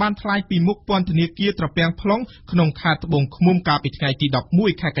បានថ្លែងពីមុខពន្ធនាគារត្រពាំង plong ក្នុងខេត្តត្បូងឃ្មុំកាលពីថ្ងៃទី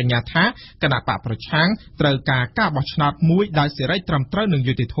11ខែកញ្ញាថាគណៈបកប្រឆាំងត្រូវការការបោះឆ្នោតមួយដែលសេរីត្រឹមត្រូវនិង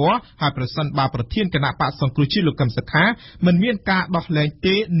យុត្តិធម៌ហើយប្រសិនបើប្រធានគណៈបកសង្គ្រោះជាតិលោកកឹមសុខាមិនមានការដោះលែង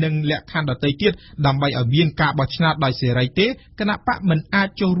ទេនិងលក្ខខណ្ឌដទៃទៀតដើម្បីឲ្យមានការបោះឆ្នោតដោយសេរីទេគណៈបកមិនអាច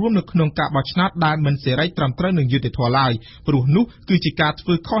ចូលរួមនៅក្នុងការបោះឆ្នោតដែលមិនសេរីត្រឹមត្រូវនឹងយុត្តិធម៌ឡើយព្រោះនោះគឺជាការធ្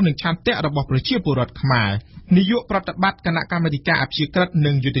វើខុសនឹងឆន្ទៈរបស់ប្រជាពលរដ្ឋខ្មែរនាយកប្រតិបត្តិគណៈកម្មាធិការអព្យាក្រឹត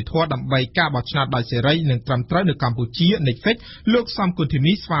និងយុត្តិធម៌ដើម្បីការបោះឆ្នោតដោយសេរីនិងត្រឹមត្រូវនៅកម្ពុជា NEFIC លោកសំគុណធី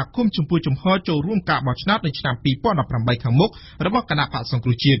នីស្វាគមន៍ចំពោះជំហរចូលរួមការបោះឆ្នោតនៅឆ្នាំ2018ខាងមុខរបស់គណៈបក្សសង្គ្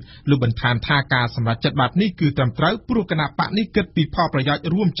រោះជាតិលោកបន្ថែមថាការសម្រេចចិត្តបែបនេះគឺត្រឹមត្រូវព្រោះគណៈបកនេះគិតពីផលប្រយោជន៍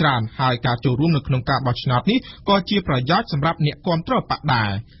រួមច្រើនហើយការចូលរួមនៅក្នុងការបោះឆ្នោតនេះក៏ជាប្រយោជន៍សម្រាប់អ្នកគាំទ្របកដែរ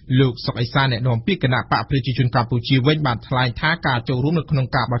លោកសុកអេសានអ្នកនាំពាក្យគណៈបកប្រជាជនកម្ពុជាវិញបានថ្លែងថាការចូលរួមនៅក្នុង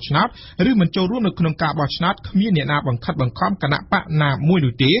ការបោះឆ្នោតឬមិនចូលរួមនៅក្នុងការបោះឆ្នោតគ្មានអ្នកណាបង្ខិតបង្ខំគណៈបកណាមួយ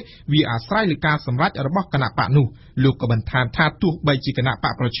នោះទេវាអាស្រ័យលើការសម្រេចរបស់គណៈបកនោះលោកក៏បន្ថែមថាទោះបីជាគណៈប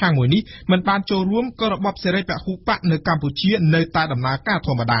កប្រឆាំងមួយនេះមិនបានចូលរួមក៏របបសេរីពហុបកនៅកម្ពុជានៅតែដំណើរការធ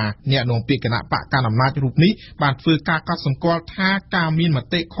ម្មតាអ្នកនាំពាក្យគណៈបកកណ្ដាលអំណាចរូបនេះបានធ្វើការកត់សម្គាល់ថាការមានម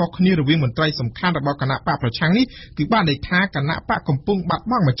តិខុសគ្នារវាងមន្ត្រីសំខាន់របស់គណៈបកប្រឆាំងនេះគឺបានន័យថាគណៈបកកំពុងបាត់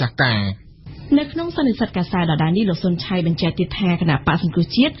បង់ម្ចាស់ការនៅក្នុងសន្និសីទកាសែតដដែលនេះលោកសុនឆៃបញ្ជាក់ទៀតថាគណៈបក្សសង្គ្រោះ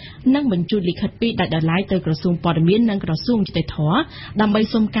ជាតិនឹងបញ្ជូនលិខិតពីដាច់ដោយឡែកទៅក្រសួងព័ត៌មាននិងក្រសួងយុតិធធម៌ដើម្បី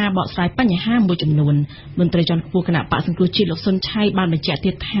សុំការបកស្រាយបញ្ហាមួយចំនួនមន្ត្រីជាន់ខ្ពស់គណៈបក្សសង្គ្រោះជាតិលោកសុនឆៃបានបញ្ជាក់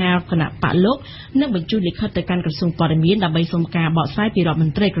ទៀតថាគណៈបកលោកនឹងបញ្ជូនលិខិតទៅកាន់ក្រសួងព័ត៌មានដើម្បីសុំការបកស្រាយពីរដ្ឋម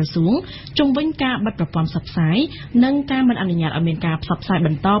ន្ត្រីក្រសួងជុំវិញការបិទប្រព័ន្ធផ្សព្វផ្សាយនិងការមិនអនុញ្ញាតឲ្យមានការផ្សព្វផ្សាយប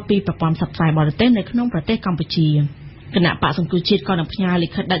ន្តពីប្រព័ន្ធផ្សព្វផ្សាយបរទេសនៅក្នុងប្រទេសកម្ពុជាគណៈបក្សសង្គ្រោះជាតិក៏នឹងផ្ញើលិ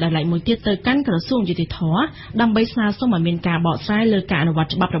ខិតដាច់ដោយឡែកមួយទៀតទៅកាន់ក្រសួងយុតិធធម៌ដើម្បីស្នើសុំឲ្យមានការបកស្រាយលើការអនុវត្ត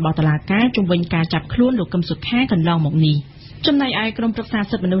ច្បាប់របស់តុលាការជុំវិញការចាប់ខ្លួនលោកកឹមសុខាកន្លងមកនេះចំណែកឯក្រុមប្រឹក្សា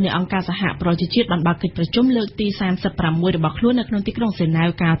សិទ្ធិមនុស្សនៃអង្គការសហប្រជាជាតិបានបើកកិច្ចប្រជុំលើកទី36របស់ខ្លួននៅក្នុងទីក្រុងសេណាវ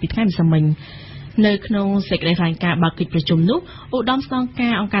កាលពីថ្ងៃម្សិលមិញនៅក្នុងសេចក្តីថ្លែងការណ៍បើកកិច្ចប្រជុំនោះឧត្តមស្នងកា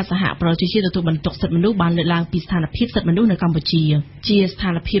រអង្គការសហប្រជាជាតិទទួលបន្ទុកសិទ្ធិមនុស្សបានលើកឡើងពីស្ថានភាពសិទ្ធិមនុស្សនៅកម្ពុជាជាស្ថា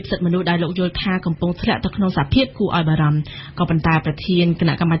នភាពសិទ្ធិមនុស្សដែលលោកយល់ថាកំពុងធ្លាក់ទៅក្នុងសភាពគួរឲ្យបារម្ភក៏ប៉ុន្តែប្រធានគ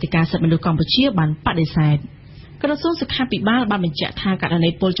ណៈកម្មាធិការសិទ្ធិមនុស្សកម្ពុជាបានបដិសេធ ក្រសួងសុខាភិបាលបានបញ្ជាក់ថាករណី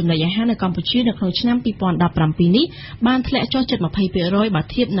ពលចំណីអាហារនៅកម្ពុជានៅក្នុងឆ្នាំ2017នេះបានធ្លាក់ចុះជិត 20% បើ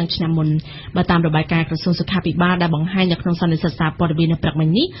ធៀបនឹងឆ្នាំមុនបើតាមរបាយការណ៍ក្រសួងសុខាភិបាលដែលបង្ហាញនៅក្នុងសន្និសីទសារព័ត៌មាននៅព្រឹកមិញ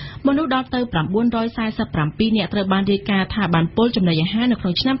នេះមនុស្សដល់ទៅ947នាក់ត្រូវបានរាយការណ៍ថាបានពលចំណីអាហារនៅក្នុ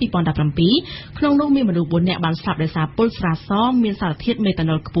ងឆ្នាំ2017ក្នុងនោះមានមនុស្ស4នាក់បានស្លាប់ដោយសារពលស្រាសមានសារធាតុមេតា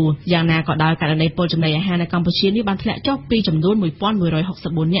ណុលខ្ពស់យ៉ាងណាក៏ដោយករណីពលចំណីអាហារនៅកម្ពុជានេះបានធ្លាក់ចុះពីចំនួន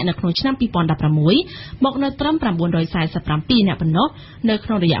 1164 នាក់នៅក្នុងឆ្នាំ2016មកនៅត្រឹម947នាក់ប៉ុណ្ណោះនៅក្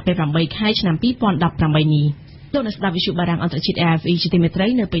នុងរយៈពេល8ខែឆ្នាំ2018នេះលោកអ្នកស្ដាប់វិទ្យុបារាំងអន្តរជាតិ RFI ជាទីមេត្រី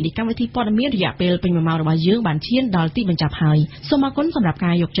នៅពេលនេះកម្មវិធីព័ត៌មានរយៈពេលពេញ1ម៉ោងរបស់យើងបានឈានដល់ទីបញ្ចប់ហើយសូមអរគុណសម្រាប់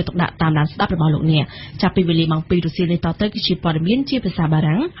ការយកចិត្តទុកដាក់តាមដានស្ដាប់របស់លោកអ្នកចាប់ពីវេលាម៉ោង 2 រសៀលនេះតទៅគឺជាព័ត៌មានជាភាសាបា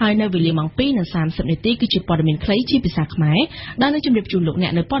រាំងហើយនៅវេលាម៉ោង 2:30 នាទីគឺជាព័ត៌មានខ្លីជាភាសាខ្មែរដែលនឹងជម្រាបជូនលោកអ្ន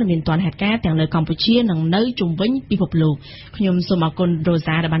កនៅព័ត៌មានទាន់ហេតុការណ៍ទាំងនៅកម្ពុជានិងនៅជុំវិញពិភពលោកខ្ញុំសូមអរគុណរ៉ូ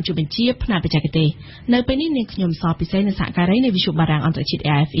សាដែលបានជួយបញ្ជាផ្នែកបច្ចេកទេសនៅពេលនេះនាងខ្ញុំសពិសេសនៅសហការីនៃវិទ្យុបារាំងអន្តរជាតិ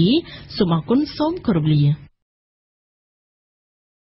RFI សូមអរគុណសូមគោរពលា